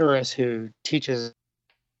Theo Harris, who teaches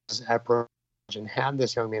at Brooklyn and had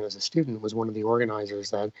this young man as a student, was one of the organizers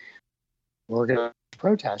that organized a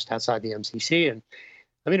protest outside the MCC. And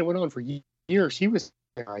I mean, it went on for years. He was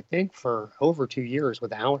there, I think, for over 2 years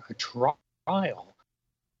without a trial.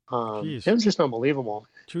 It Jeez. was just unbelievable.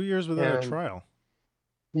 2 years without a And trial.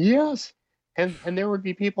 yes, and there would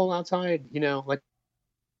be people outside, like,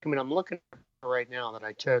 I mean, I'm looking right now that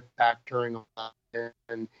I took back during all that,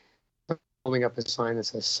 and holding up a sign that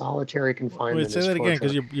says solitary Wait, confinement say is that again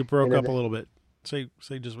because torture. you broke And up a then little bit. Say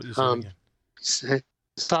just what you said um, again.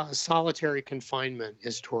 solitary confinement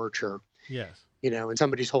is torture. Yes. And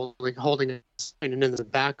somebody's holding a sign, and in the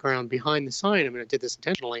background behind the sign, I mean, I did this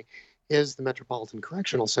intentionally, is the Metropolitan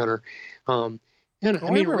Correctional Center. Um, and Oh, I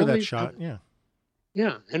I mean, remember that really, shot. Yeah.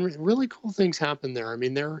 yeah, and really cool things happen there. I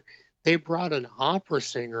mean, they brought an opera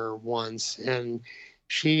singer once, and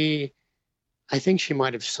she, I think she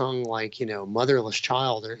might have sung like, Motherless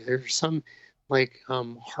Child. There's some like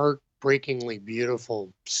heartbreakingly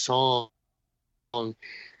beautiful song. And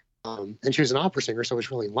she was an opera singer, so it was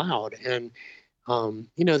really loud. And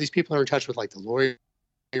these people are in touch with like the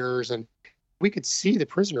lawyers, and we could see the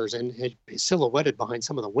prisoners and silhouetted behind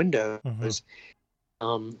some of the windows,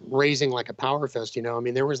 Mm-hmm. raising like a power fist. I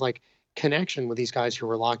mean, there was like connection with these guys who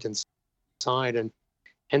were locked inside, and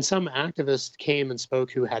some activists came and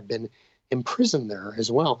spoke who had been imprisoned there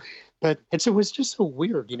as well. But it was just so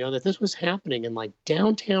weird, that this was happening in like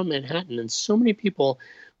downtown Manhattan, and so many people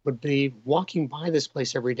would be walking by this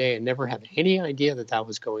place every day and never have any idea that that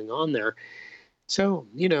was going on there. So,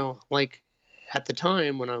 like at the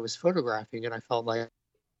time when I was photographing it, I felt like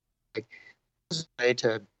this is a way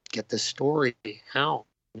to get this story out.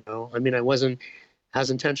 I mean, I wasn't as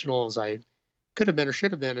intentional as I could have been or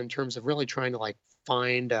should have been in terms of really trying to like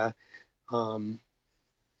find um,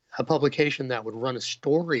 a publication that would run a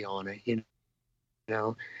story on it.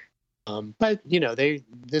 But you know,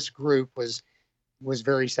 this group was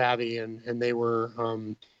very savvy, and they were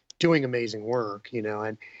doing amazing work, you know.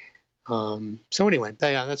 And so anyway,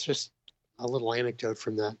 yeah, that's just a little anecdote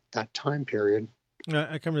from that time period.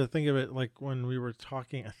 I come to think of it, like when we were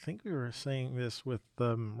talking, I think we were saying this with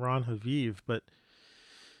Ron Haviv, but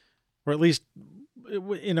or at least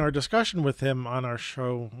in our discussion with him on our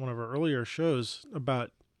show, one of our earlier shows,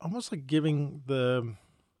 about almost like giving the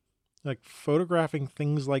like photographing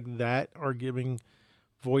things like that are giving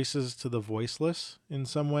voices to the voiceless in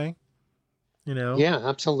some way, you know, Yeah,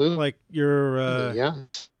 absolutely. like you're Yeah,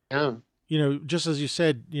 yeah. you know, just as you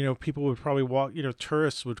said, you know, people would probably walk, you know,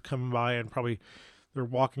 tourists would come by and probably they're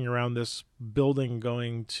walking around this building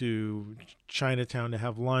going to Chinatown to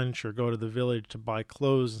have lunch or go to the village to buy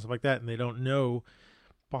clothes and stuff like that, and they don't know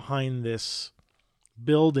behind this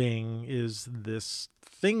building is this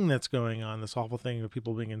thing that's going on, this awful thing of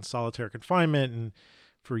people being in solitary confinement and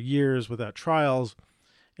for years without trials.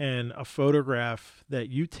 And a photograph that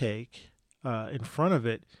you take in front of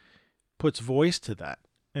it puts voice to that,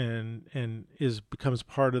 and is becomes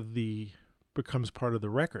part of the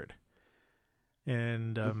record.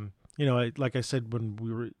 And you know, like I said, when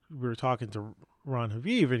we were talking to Ron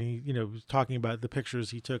Haviv, and he, you know, was talking about the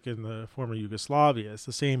pictures he took in the former Yugoslavia. It's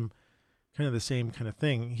the same kind of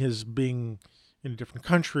thing. His being in a different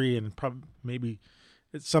country and probably maybe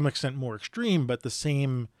at some extent more extreme, but the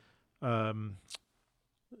same,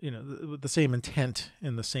 you know, the same intent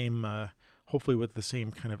and the same, hopefully with the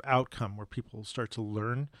same kind of outcome where people start to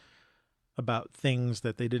learn about things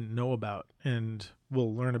that they didn't know about, and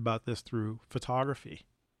will learn about this through photography.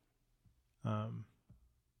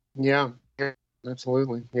 Yeah, yeah,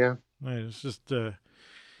 absolutely. Yeah. It's just, you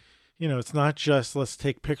know, it's not just let's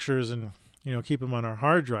take pictures and, you know, keep them on our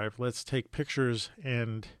hard drive. Let's take pictures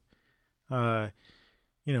and,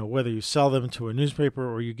 you know, whether you sell them to a newspaper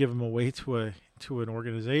or you give them away to an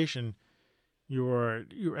organization, you're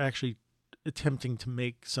actually attempting to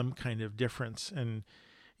make some kind of difference. And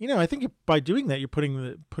you know, I think by doing that, you're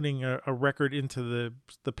putting a record into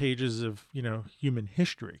the pages of, you know, human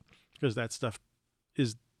history, because that stuff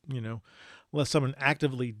is, you know, unless someone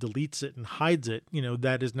actively deletes it and hides it, you know,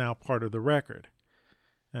 that is now part of the record,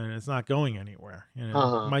 and it's not going anywhere. You know, it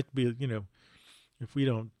Uh-huh. might be, you know, if we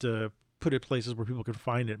don't put it places where people can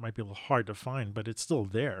find it, it might be a little hard to find, but it's still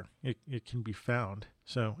there. It can be found.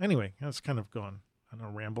 So anyway, that's kind of gone. I don't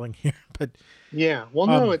know, rambling here, but Yeah. Well,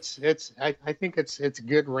 no, um, I think it's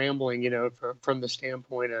good rambling, you know, from the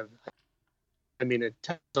standpoint of, I mean, it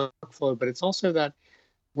tells the workflow, but it's also that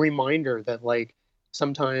reminder that like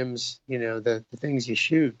sometimes, you know, the things you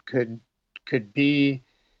shoot could be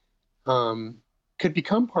um could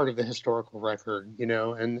become part of the historical record, you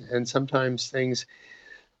know. And sometimes things,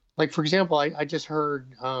 like for example, I just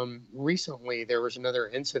heard recently there was another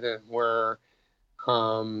incident where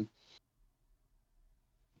um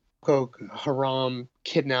Boko Haram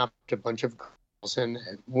kidnapped a bunch of girls. And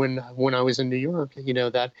when I was in New York, you know,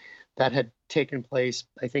 that had taken place,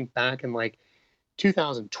 I think, back in like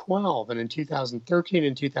 2012. And in 2013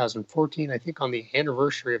 and 2014, I think on the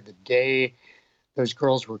anniversary of the day those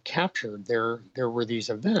girls were captured, there were these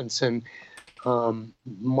events. And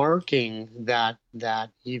marking that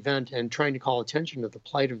event and trying to call attention to the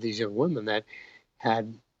plight of these young women that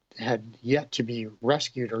had had yet to be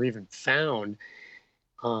rescued or even found.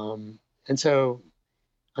 And so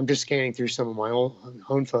I'm just scanning through some of my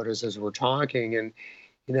own photos as we're talking, and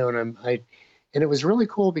you know, and and it was really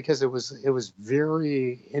cool because it was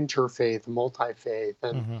very interfaith, multi-faith,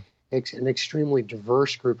 and mhm, an extremely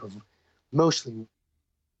diverse group of mostly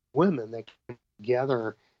women that came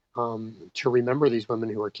together to remember these women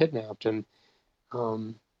who were kidnapped. And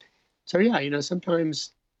um, so, yeah, you know,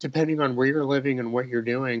 sometimes depending on where you're living and what you're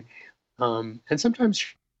doing, and sometimes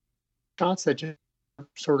shots that just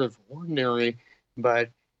sort of ordinary, but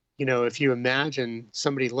you know, if you imagine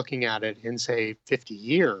somebody looking at it in say 50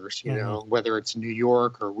 years, you mhm, know, whether it's New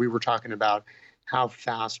York, or we were talking about how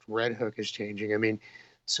fast Red Hook is changing. I mean,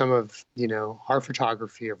 some of, you know, our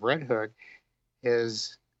photography of Red Hook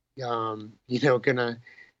is you know, gonna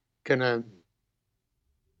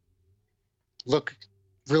look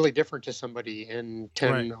really different to somebody in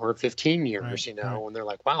right, 10 or 15 right, years, you know, right. when they're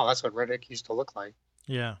like, wow, that's what Red Hook used to look like.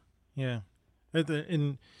 Yeah, yeah.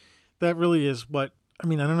 And that really is what I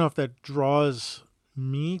mean. I don't know if that draws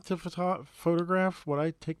me to photograph what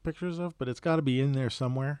I take pictures of, but it's got to be in there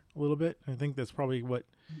somewhere a little bit. I think that's probably what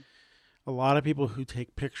a lot of people who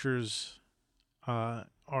take pictures are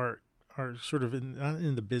sort of not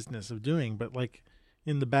in the business of doing, but like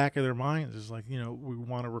in the back of their minds is like, we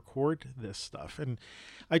want to record this stuff. And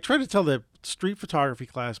I try to tell the street photography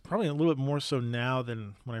class, probably a little bit more so now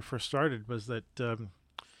than when I first started, was that,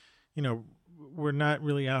 you know, we're not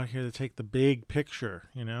really out here to take the big picture,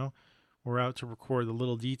 we're out to record the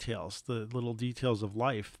little details of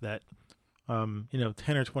life that, 10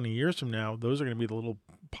 or 20 years from now, those are going to be the little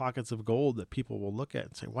pockets of gold that people will look at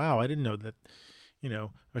and say, wow, I didn't know that,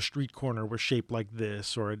 a street corner was shaped like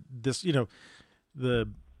this, or this, the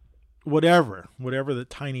whatever the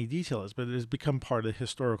tiny detail is, but it has become part of the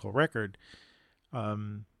historical record.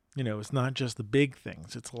 It's not just the big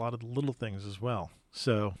things, it's a lot of the little things as well.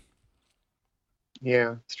 So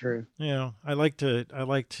yeah, it's true. I like to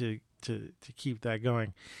keep that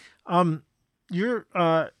going. You're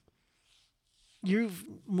you've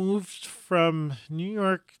moved from New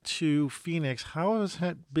York to Phoenix. How has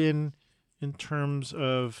that been in terms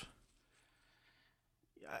of,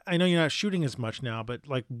 I know you're not shooting as much now, but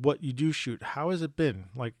like what you do shoot, how has it been?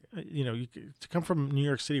 Like, to come from New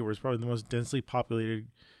York City, where it's probably the most densely populated,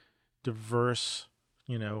 diverse,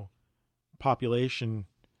 population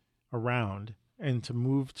around, and to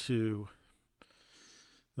move to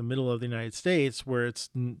the middle of the United States where it's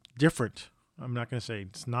different. I'm not going to say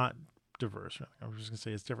it's not diverse. I'm just going to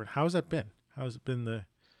say it's different. How has that been? How has it been the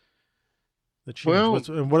change? Well,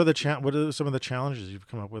 what are some of the challenges you've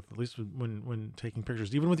come up with, at least when taking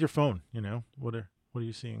pictures, even with your phone? What are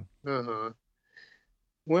you seeing? uh-huh.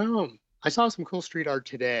 Well, I saw some cool street art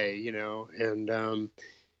today, and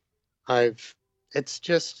it's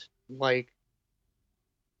just like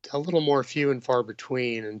a little more few and far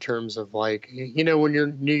between in terms of like, when you're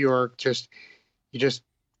in New York, you just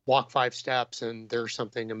walk 5 steps and there's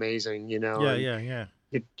something amazing, Yeah, and yeah.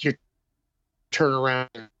 you turn around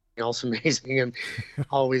and else amazing, and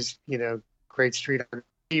always, great street art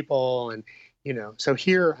people. And, so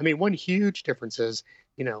here, I mean, one huge difference is,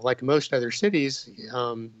 like most other cities,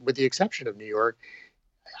 with the exception of New York,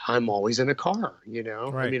 I'm always in a car, I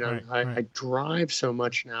Right, mean, right, I right. drive so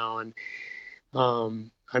much now. And,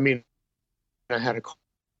 I mean, I had a car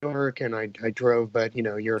in New York and I drove, but,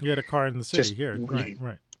 you're You had a car in the city just, here, right,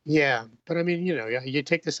 right. yeah. But I mean, you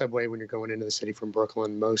take the subway when you're going into the city from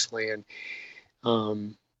Brooklyn mostly, and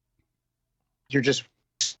um, you're just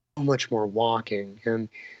so much more walking. And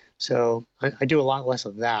so I do a lot less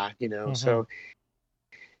of that, Mm-hmm. so,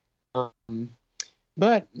 um,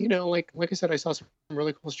 but, like I said, I saw some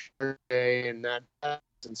really cool street art today, and that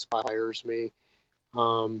inspires me.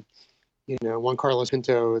 Um, Juan Carlos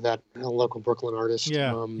Pinto, that local Brooklyn artist,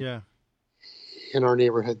 Yeah, yeah. in our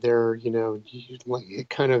neighborhood there, it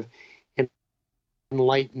kind of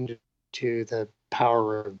enlightened to the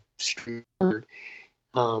power of street art,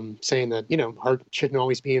 saying that, art shouldn't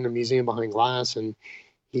always be in a museum behind glass. And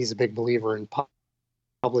he's a big believer in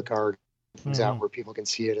public art, things Mm-hmm. out where people can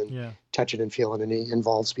see it and Yeah. touch it and feel it, and he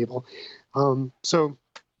involves people. So,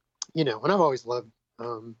 and I've always loved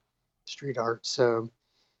street art. So,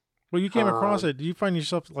 Well, you came uh, across it. Do you find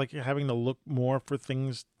yourself like having to look more for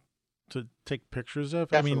things to take pictures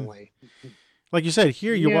of? I mean, definitely. like you said,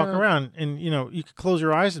 here you walk Yeah. around and you could close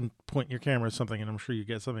your eyes and point your camera at something, and I'm sure you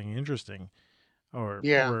get something interesting. Yeah.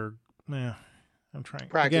 Yeah, I'm trying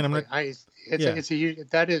again. I'm Practically. not. Yeah,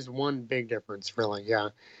 That is one big difference, really. Yeah.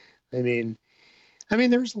 I mean,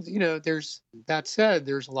 there's that said,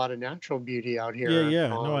 there's a lot of natural beauty out yeah, here. yeah.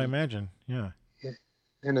 No, I imagine. Yeah.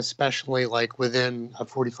 And especially like within a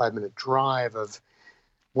 45-minute drive of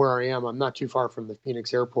where I am. I'm not too far from the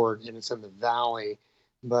Phoenix airport, and it's in the valley.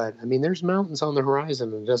 But I mean, there's mountains on the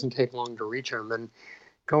horizon, and it doesn't take long to reach them. And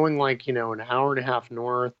going like, an hour and a half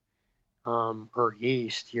north, or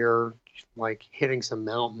east, you're like hitting some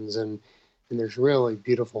mountains, and there's really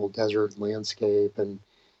beautiful desert landscape, and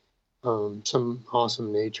some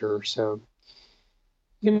awesome nature. So,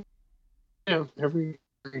 you every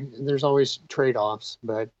there's always trade-offs,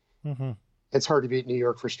 but Hmm. it's hard to beat New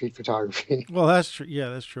York for street photography. Well, that's true. Yeah,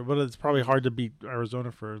 that's true. But it's probably hard to beat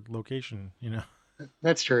Arizona for location.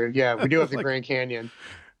 That's true. Yeah, we do have the Like Grand Canyon.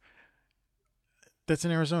 that's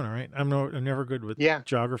in Arizona, right? I'm never good with Yeah,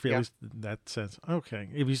 geography, at yeah, least in that sense. Okay.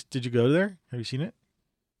 Did you go there? Have you seen it?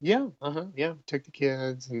 yeah. Yeah. Took the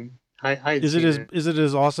kids, and I had seen it. Is it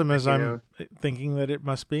as awesome as You I'm know, thinking that it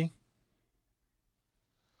must be?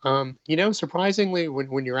 Surprisingly,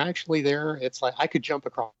 when you're actually there, it's like I could jump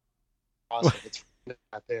across it. It's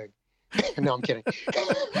that big. No, I'm kidding.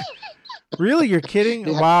 Really? You're kidding?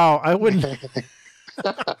 Yeah. Wow. I wouldn't have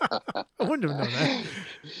known that.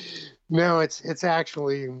 No, it's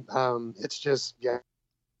actually, it's just,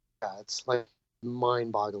 it's like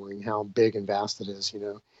mind-boggling how big and vast it is.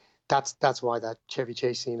 That's why that Chevy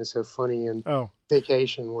Chase scene is so funny in Oh,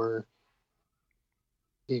 Vacation, where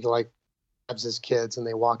he like grabs his kids and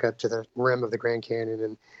they walk up to the rim of the Grand Canyon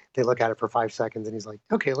and they look at it for 5 seconds and he's like,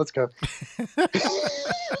 okay, let's go.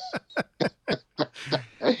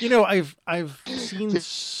 You know, I've seen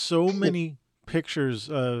so many pictures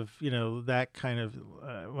of, you know, that kind of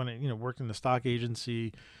when I, you know, worked in the stock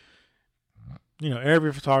agency. You know,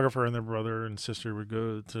 every photographer and their brother and sister would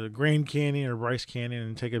go to Grand Canyon or Bryce Canyon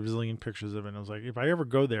and take a bazillion pictures of it. And I was like, if I ever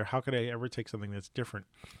go there, how could I ever take something that's different?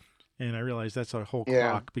 And I realized that's a whole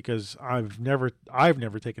clock because I've never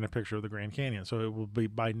taken a picture of the Grand Canyon, so it will be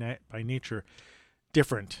by nature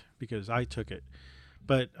different because I took it.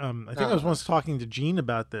 But I think I was once talking to Gene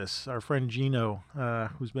about this, our friend Gino,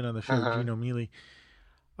 who's been on the show, Gino Mealy,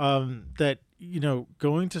 that, you know,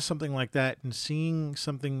 going to something like that and seeing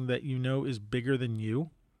something that you know is bigger than you,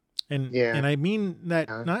 and I mean that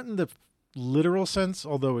not in the literal sense,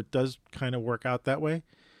 although it does kind of work out that way,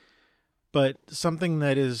 but something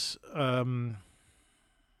that is, how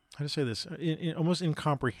to say this, almost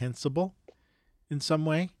incomprehensible in some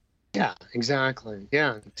way. Yeah, exactly.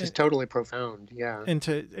 Yeah, just totally profound. Yeah, and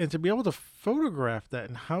to be able to photograph that,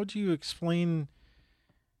 and how do you explain?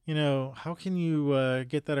 You know, how can you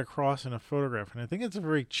get that across in a photograph? And I think it's a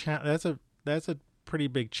very that's a pretty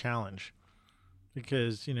big challenge,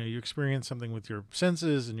 because, you know, you experience something with your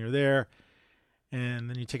senses and you're there, and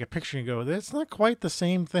then you take a picture and you go, that's not quite the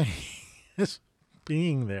same thing as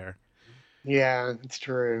being there. Yeah, it's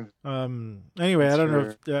true. Anyway, I don't know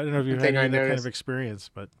if you've had any that kind of experience,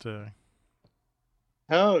 but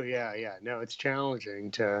oh yeah, no, it's challenging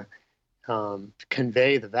to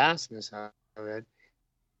convey the vastness of it,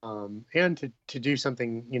 and to do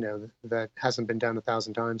something, you know, that hasn't been done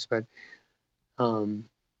 1,000 times. But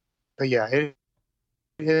yeah, it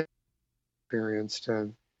experience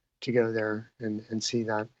to go there and see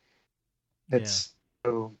that it's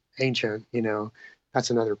so ancient, you know. That's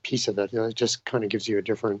another piece of it. You know, it just kind of gives you a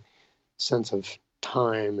different sense of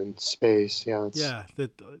time and space. Yeah. To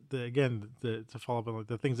follow up on, like,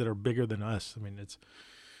 the things that are bigger than us. I mean, it's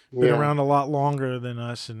been around a lot longer than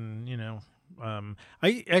us, and, you know,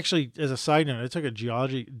 I actually, as a side note, I took a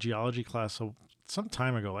geology class some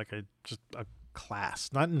time ago, like a class,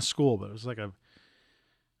 not in school, but it was like I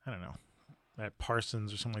don't know, at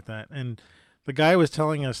Parsons or something like that, and the guy was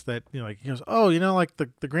telling us that, you know, like, he goes, oh, you know, like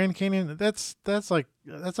the Grand Canyon, that's like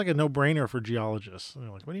a no-brainer for geologists. And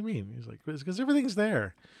we're like, what do you mean? He's like, because everything's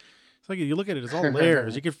there. It's like, you look at it, it's all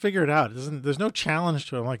layers. You can figure it out. There's no challenge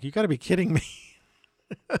to it. I'm like, you got to be kidding me.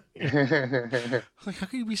 Like, how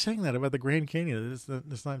can you be saying that about the Grand Canyon?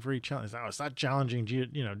 It's not very challenging. No, it's not challenging,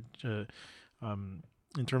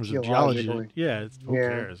 in terms of geology. Yeah, who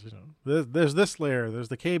cares? You know, there's this layer, there's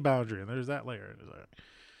the K boundary, and there's that layer.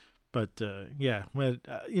 But you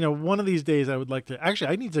know, one of these days I would like to.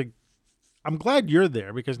 Actually, I'm glad you're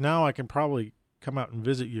there, because now I can probably come out and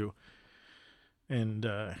visit you, and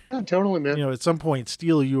totally, man. You know, at some point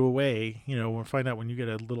steal you away. You know, we'll find out when you get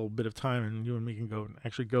a little bit of time, and you and me can go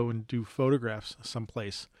and do photographs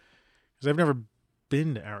someplace. Because I've never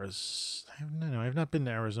been to Arizona. I've not been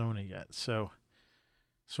to Arizona yet. So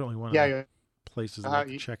certainly one of the places I'd like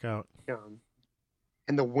to check out.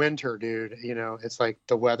 In the winter, dude, you know, it's like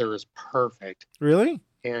the weather is perfect. Really?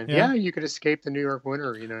 And you could escape the New York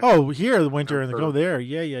winter, you know. Oh, here the winter, and go there.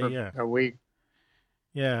 Yeah. A week.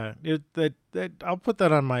 Yeah, that I'll put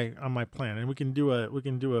that on my plan, and we can do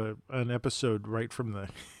an episode right from the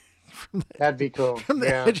that'd be cool, from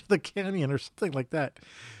the edge of the canyon or something like that.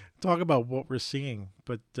 Talk about what we're seeing,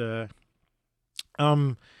 but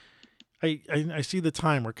I see the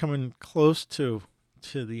time. We're coming close to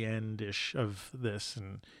the end-ish of this,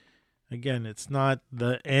 and again, it's not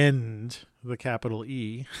the end, the capital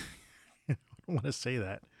E. I don't want to say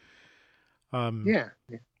that.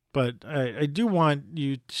 But I do want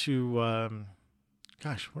you to,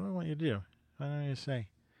 gosh, what do I want you to do? What do I want you to say?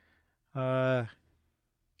 I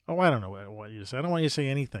don't know what I want you to say. I don't want you to say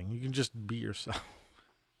anything. You can just be yourself.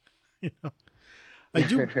 You know, I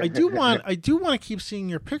do want to keep seeing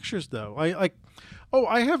your pictures, though.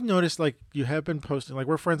 I have noticed, like, you have been posting, like,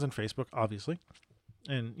 we're friends on Facebook, obviously.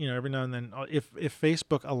 And, you know, every now and then, if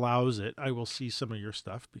Facebook allows it, I will see some of your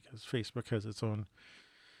stuff, because Facebook has its own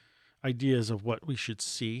ideas of what we should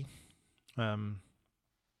see.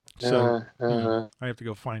 So I have to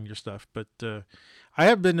go find your stuff. But I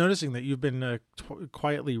have been noticing that you've been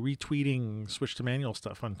quietly retweeting Switch to Manual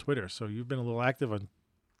stuff on Twitter. So you've been a little active on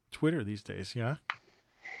Twitter these days, yeah?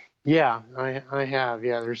 Yeah, I have.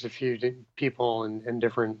 Yeah, there's a few people in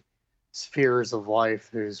different spheres of life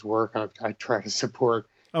whose work I try to support.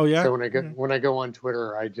 Oh yeah. So when I go on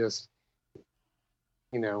Twitter, I just,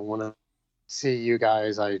 you know, when I see you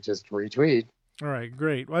guys, I just retweet. All right,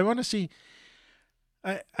 great. Well, I want to see.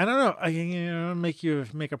 I don't know. Make you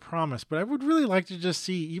make a promise, but I would really like to just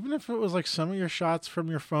see, even if it was like some of your shots from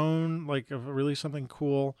your phone, like of really something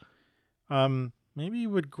cool. Maybe you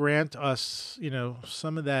would grant us,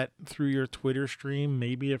 some of that through your Twitter stream.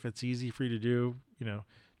 Maybe if it's easy for you to do,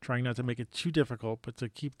 trying not to make it too difficult, but to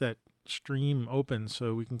keep that stream open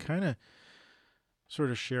so we can kind of sort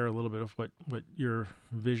of share a little bit of what your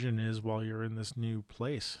vision is while you're in this new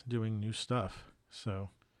place doing new stuff. So.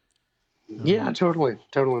 Yeah, totally,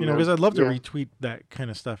 man. Because I'd love to Yeah. retweet that kind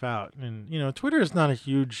of stuff out. And, Twitter is not a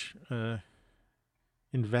huge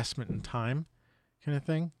investment in time kind of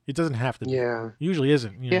thing. It doesn't have to be. Yeah. It usually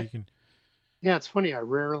isn't. Yeah. You can. Yeah, it's funny. I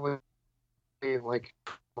rarely like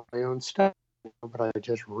my own stuff, but I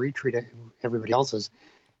just retweet everybody else's.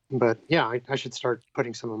 But yeah, I should start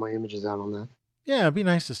putting some of my images out on that. Yeah, it'd be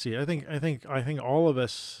nice to see. I think all of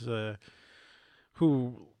us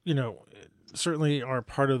who certainly are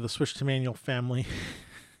part of the Switch to Manual family.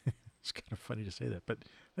 It's kind of funny to say that, but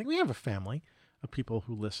I think we have a family of people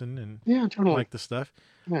who listen and totally like the stuff.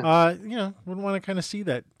 Yeah. Would want to kind of see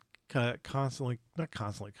that not constantly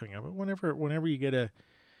coming up, but whenever you get a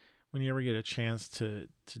chance to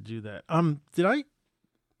do that. Did I,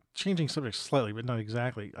 changing subject slightly, but not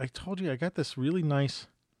exactly. I told you I got this really nice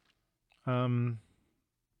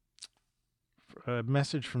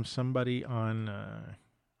message from somebody on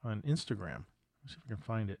Instagram. Let's see if I can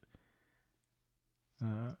find it.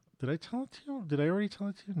 Did I tell it to you? Did I already tell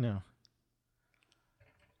it to you? No.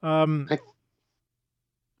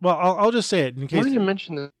 Well, I'll just say it in case. Why did you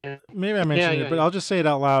mention that? Maybe I mentioned it, but I'll just say it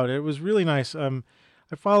out loud. It was really nice. I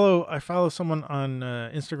follow someone on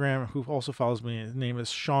Instagram who also follows me. His name is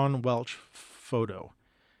Sean Welch Photo.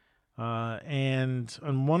 And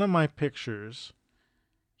on one of my pictures,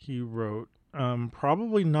 he wrote,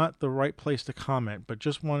 probably not the right place to comment, but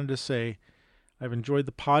just wanted to say I've enjoyed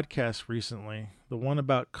the podcast recently. The one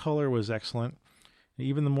about color was excellent. And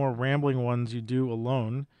even the more rambling ones you do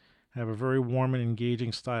alone have a very warm and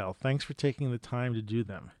engaging style. Thanks for taking the time to do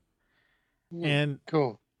them. And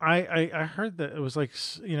cool. I heard that it was like,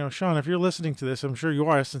 Sean, if you're listening to this, I'm sure you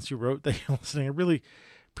are since you wrote that you're listening. I really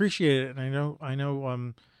appreciate it. And I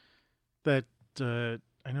know that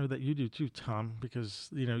you do too, Tom, because,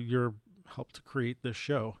 you're helped to create this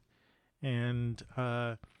show. And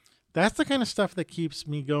that's the kind of stuff that keeps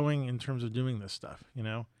me going in terms of doing this stuff,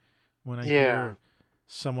 when I hear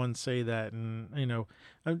someone say that. And,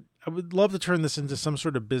 I would love to turn this into some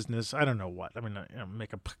sort of business. I don't know what. I mean,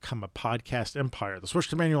 become a podcast empire, the Switch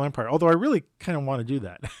to Manual empire. Although I really kind of want to do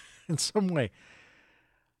that in some way.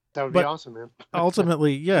 That would be awesome, man.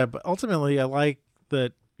 ultimately, I like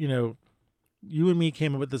that, you and me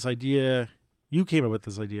came up with this idea. You came up with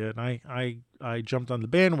this idea, and I jumped on the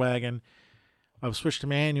bandwagon of Switch to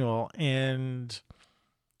Manual, and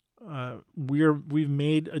we've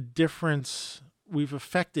made a difference. We've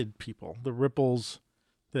affected people. The ripples,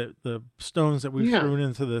 the stones that we've thrown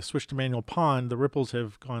into the Switch to Manual pond, the ripples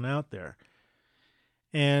have gone out there.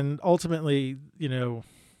 And ultimately,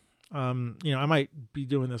 I might be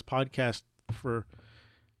doing this podcast for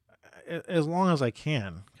as long as I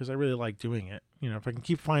can, because I really like doing it. If I can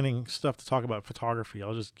keep finding stuff to talk about photography,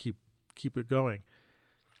 I'll just keep it going.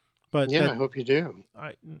 But I hope you do.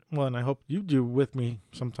 And I hope you do with me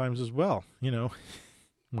sometimes as well.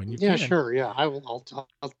 When you can. Sure. Yeah, I will.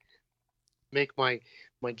 I'll make my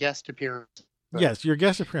guest appearance. Yes, your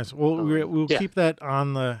guest appearance. We'll keep that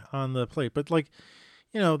on the plate. But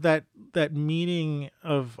that meeting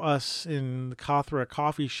of us in the Kothra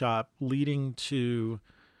coffee shop leading to,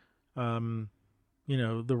 the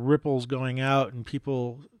ripples going out and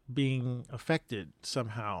people being affected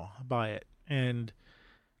somehow by it. And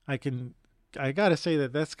I gotta say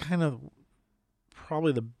that's kind of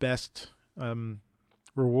probably the best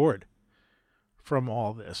reward from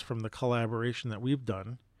all this, from the collaboration that we've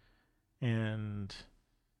done. And,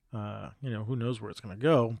 who knows where it's going to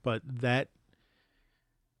go, but that,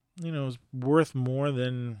 is worth more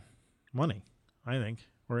than money, I think,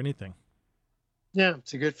 or anything. Yeah,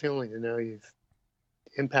 it's a good feeling to know you've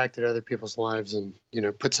impacted other people's lives and,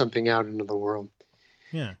 put something out into the world.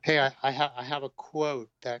 Yeah. Hey, I have a quote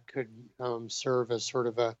that could serve as sort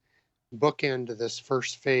of a bookend to this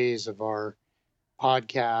first phase of our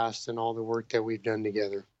podcast and all the work that we've done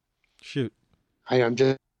together. Shoot. I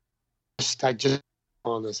just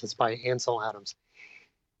on this. It's by Ansel Adams.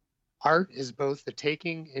 Art is both the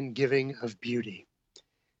taking and giving of beauty,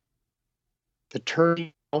 the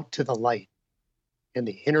turning out to the light and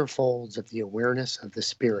the inner folds of the awareness of the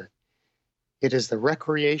spirit. It is the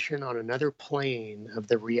recreation on another plane of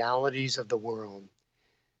the realities of the world,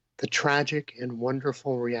 the tragic and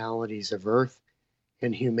wonderful realities of earth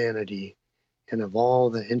and humanity and of all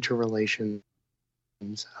the interrelations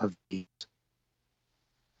of bees.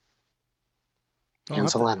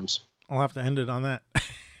 Ansel Adams. I'll have to end it on that.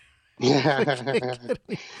 Yeah,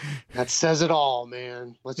 that says it all,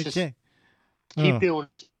 man. Let's just keep doing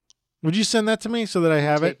it. Would you send that to me so that I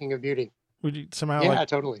have it? Taking of Beauty. Would you somehow? Yeah,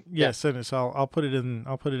 totally. Yeah, send it. So I'll put it in.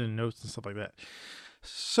 I'll put it in notes and stuff like that.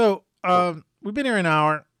 So we've been here an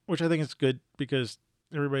hour, which I think is good because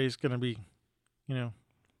everybody's gonna be, I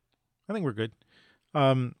think we're good.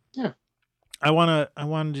 Yeah. I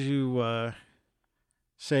wanted to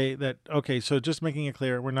say that. Okay, so just making it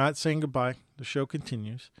clear, we're not saying goodbye. The show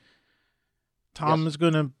continues. Tom is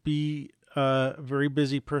going to be a very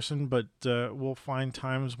busy person, but we'll find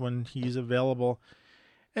times when he's available.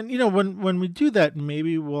 And, when we do that,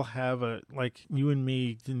 maybe we'll have like you and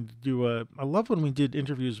me do I love when we did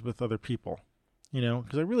interviews with other people,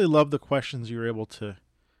 because I really love the questions you're able to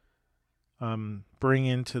bring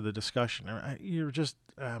into the discussion. You're just,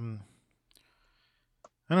 I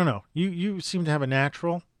don't know. You seem to have a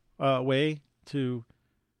natural way to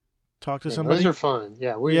talk to somebody. Those are fun.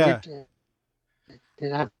 Yeah. We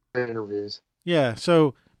have interviews. Yeah.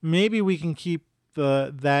 So maybe we can keep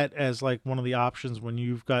that as like one of the options when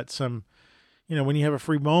you've got some, when you have a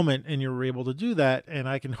free moment and you're able to do that, and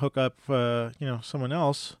I can hook up, someone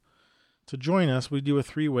else to join us. We do a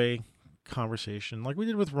 3-way conversation like we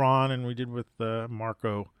did with Ron and we did with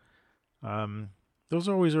Marco. Those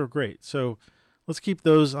always are great. So let's keep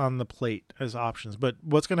those on the plate as options. But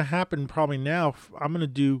what's going to happen probably now, I'm going to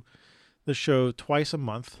do the show twice a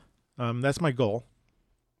month. That's my goal.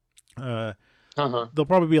 There'll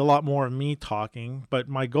probably be a lot more of me talking, but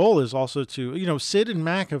my goal is also to, Sid and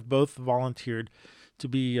Mac have both volunteered to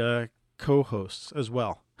be co-hosts as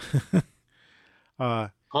well.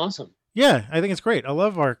 Awesome. Yeah, I think it's great. I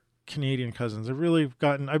love our Canadian cousins. I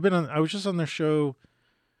was just on their show.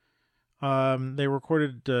 They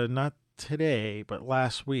recorded not today, but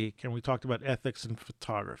last week, and we talked about ethics in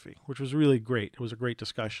photography, which was really great. It was a great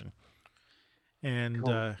discussion. And,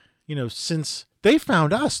 cool. Since they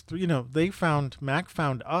found us, Mac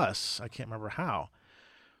found us. I can't remember how,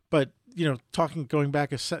 but, going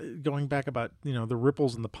back about, the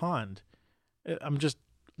ripples in the pond, I'm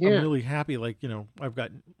really happy. Like,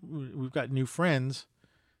 we've got new friends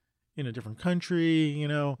in a different country,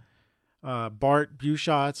 Bart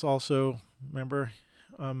Buchatz also, remember?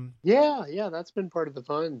 Yeah, that's been part of the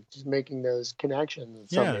fun, just making those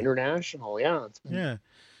connections. Something international. Yeah, it's been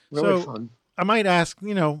really fun. I might ask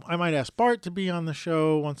Bart to be on the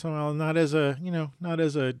show once in a while, not as a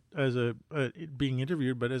being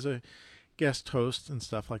interviewed, but as a guest host and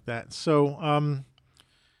stuff like that. So,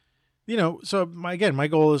 my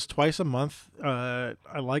goal is twice a month. I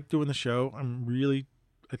like doing the show.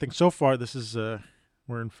 I think so far this is,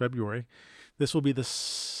 we're in February. This will be the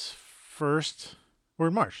first, or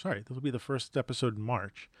in March, sorry. This will be the first episode in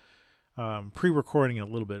March. Pre-recording it a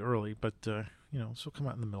little bit early, but, so it'll come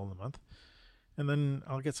out in the middle of the month. And then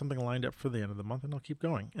I'll get something lined up for the end of the month, and I'll keep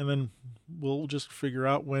going. And then we'll just figure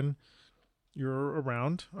out when you're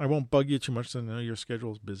around. I won't bug you too much, I know your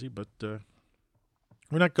schedule is busy, but we're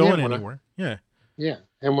not going anywhere. Yeah.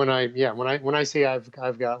 And when I say I've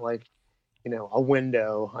got like, a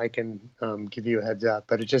window, I can give you a heads up.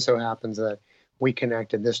 But it just so happens that we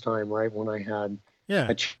connected this time right when I had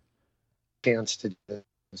a chance to do it.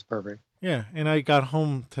 It's perfect. Yeah, and I got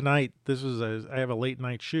home tonight. I have a late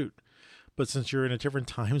night shoot. But since you're in a different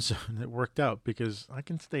time zone, it worked out because I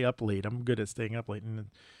can stay up late. I'm good at staying up late, and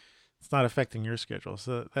it's not affecting your schedule.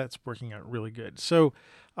 So that's working out really good. So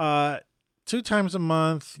 2 times a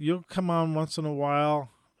month, you'll come on once in a while.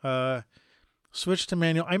 Switch to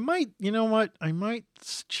manual. I might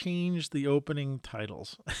change the opening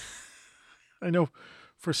titles. I know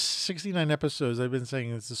for 69 episodes, I've been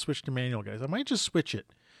saying it's a switch to manual, guys. I might just switch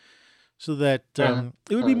it. So that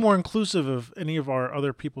it would be more inclusive of any of our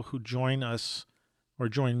other people who join us or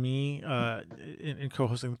join me in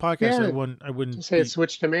co-hosting the podcast. Yeah, I wouldn't say it's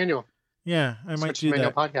switch to manual. Yeah, I might do that. Switch to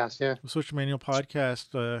manual podcast. Yeah, switch to manual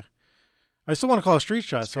podcast. I still want to call it Street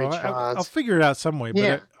Shots, so I'll figure it out some way.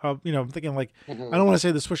 But I'm thinking like I don't want to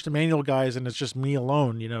say the switch to manual guys and it's just me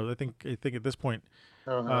alone. I think at this point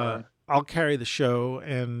I'll carry the show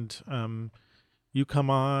and. You come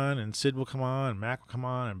on, and Sid will come on, and Mac will come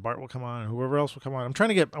on, and Bart will come on, and whoever else will come on. I want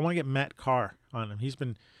to get Matt Carr on him. He's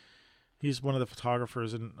one of the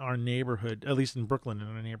photographers in our neighborhood, at least in Brooklyn,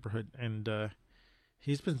 in our neighborhood, and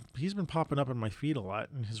he's been popping up in my feed a lot,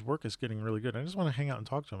 and his work is getting really good. I just want to hang out and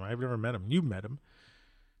talk to him. I've never met him. You've met him.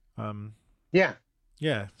 Yeah.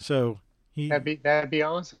 So that'd be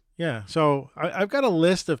awesome. Yeah. So I've got a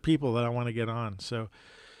list of people that I want to get on. So,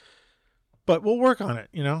 but we'll work on it.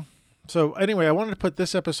 So anyway, I wanted to put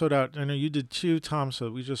this episode out. I know you did too, Tom.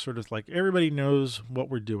 So we just sort of like everybody knows what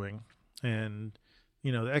we're doing, and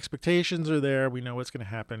the expectations are there. We know what's going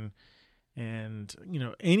to happen, and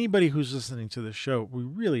anybody who's listening to the show,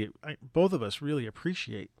 both of us really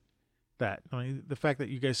appreciate that. I mean, the fact that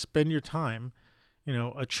you guys spend your time,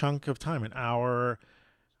 a chunk of time, an hour,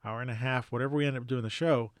 hour and a half, whatever we end up doing the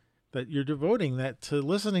show, that you're devoting that to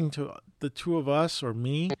listening to the two of us or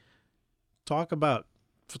me talk about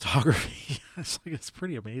photography. It's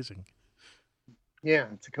pretty amazing. Yeah,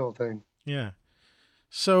 it's a cool thing. Yeah.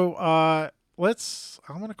 So I'm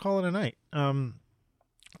gonna call it a night.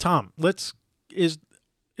 Tom, is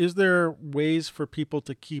there ways for people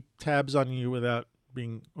to keep tabs on you without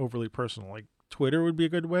being overly personal? Like Twitter would be a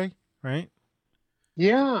good way, right?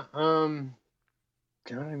 Yeah.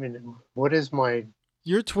 What is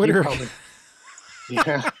your Twitter?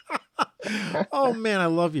 Yeah. Oh man, I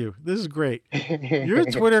love you. This is great. Your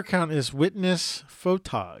Twitter account is Witness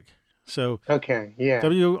Photog. So okay, yeah.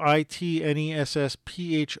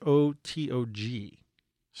 WITNESSPHOTOG.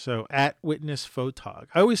 So at Witness Photog.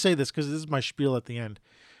 I always say this because this is my spiel at the end,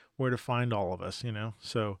 where to find all of us.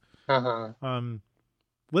 So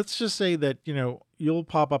let's just say that you'll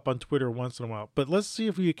pop up on Twitter once in a while, but let's see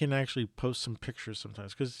if we can actually post some pictures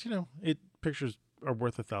sometimes, because pictures are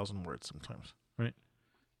worth 1,000 words sometimes, right?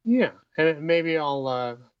 Yeah, and maybe I'll,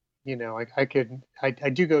 I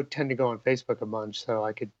do tend to go on Facebook a bunch, so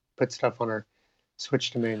I could put stuff on our Switch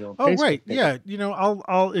to Manual. Oh, Facebook right, yeah.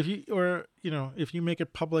 I'll if you make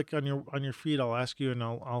it public on your feed, I'll ask you, and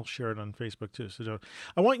I'll share it on Facebook too. So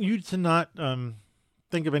I want you to not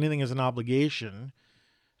think of anything as an obligation.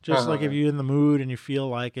 Just like if you're in the mood and you feel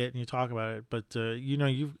like it and you talk about it, but I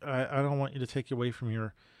don't want you to take you away from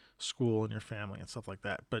your school and your family and stuff like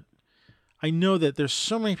that. But I know that there's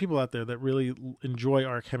so many people out there that really enjoy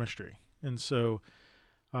our chemistry, and so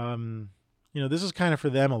this is kind of for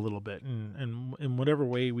them a little bit, and in whatever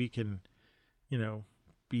way we can,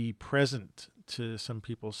 be present to some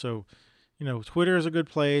people. So, Twitter is a good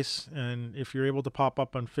place, and if you're able to pop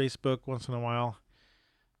up on Facebook once in a while,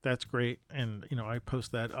 that's great. And I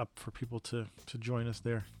post that up for people to join us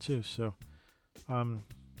there too. So,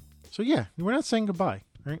 yeah, we're not saying goodbye,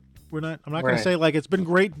 right? I'm not going to say like it's been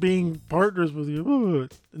great being partners with you. Ooh,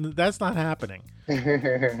 that's not happening.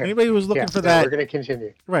 Anybody who's looking for that, we're going to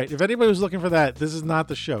continue. Right. If anybody was looking for that, this is not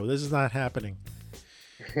the show. This is not happening.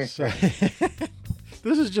 So,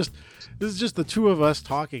 this is just the two of us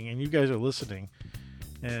talking, and you guys are listening.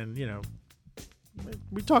 And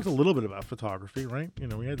we talked a little bit about photography, right?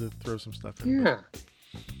 We had to throw some stuff in. Yeah.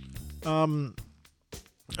 All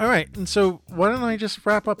right. And so why don't I just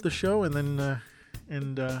wrap up the show, and then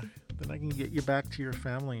I can get you back to your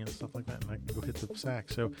family and stuff like that, and I can go hit the sack.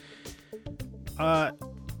 So,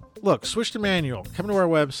 look, Switch to Manual. Come to our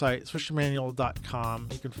website, switchtomanual.com.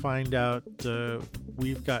 You can find out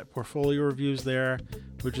we've got portfolio reviews there,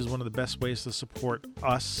 which is one of the best ways to support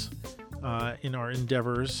us in our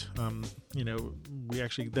endeavors. We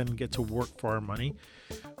actually then get to work for our money,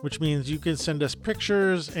 which means you can send us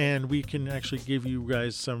pictures and we can actually give you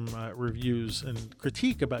guys some reviews and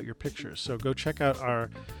critique about your pictures. So go check out our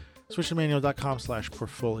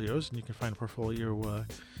switchtomanual.com/portfolios, and you can find portfolio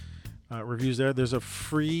reviews there. There's a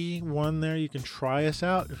free one there. You can try us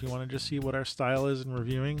out if you want to just see what our style is in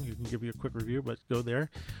reviewing. You can give you a quick review, but go there.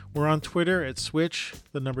 We're on Twitter at Switch,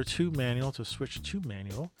 the number 2 Manual, to Switch to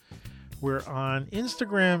Manual. We're on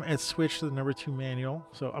Instagram at Switch, the number 2 Manual.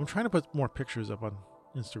 So I'm trying to put more pictures up on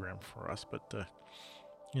Instagram for us, but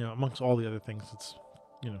amongst all the other things, it's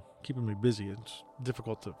keeping me busy. It's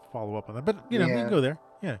difficult to follow up on that, but you can go there.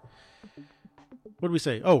 Yeah. What do we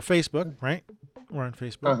say? Oh, Facebook, right? We're on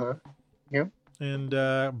Facebook. Yep. And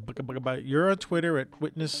you're on Twitter at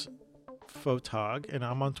Witness Photog, and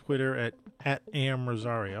I'm on Twitter at AM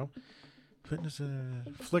Rosario. Fitness,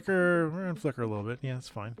 Flickr. We're on Flickr a little bit. Yeah, that's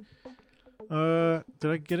fine.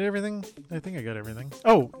 Did I get everything? I think I got everything.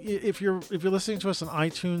 Oh, if you're listening to us on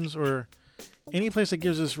iTunes or any place that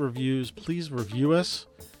gives us reviews, please review us.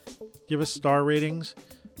 Give us star ratings.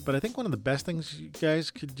 But I think one of the best things you guys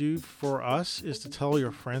could do for us is to tell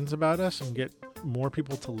your friends about us and get more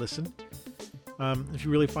people to listen. If you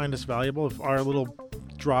really find us valuable, if our little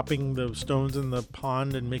dropping the stones in the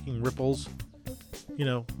pond and making ripples,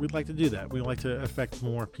 we'd like to do that. We'd like to affect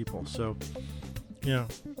more people. So, I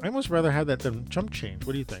almost rather have that than chump change.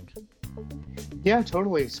 What do you think? Yeah,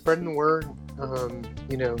 totally. Spreading the word,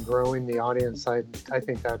 growing the audience. I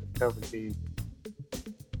think that would be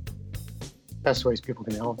best ways people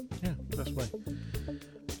can help. Yeah, best way.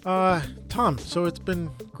 Tom, so it's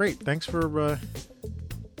been great. Thanks for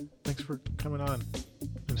coming on.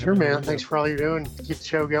 Sure, man. Thanks for all you're doing. Keep the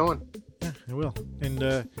show going. I will.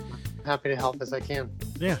 And Happy to help as I can.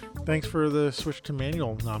 yeah, thanks for the switch to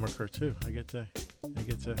manual Nomiker too. I get to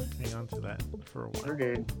hang on to that for a while. Sure,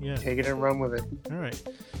 dude. Yeah. Take it and run with it. All right.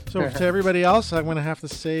 So to everybody else, I'm going to have to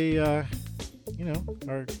say,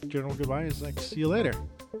 our general goodbye is like, see you later.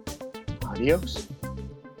 Adios.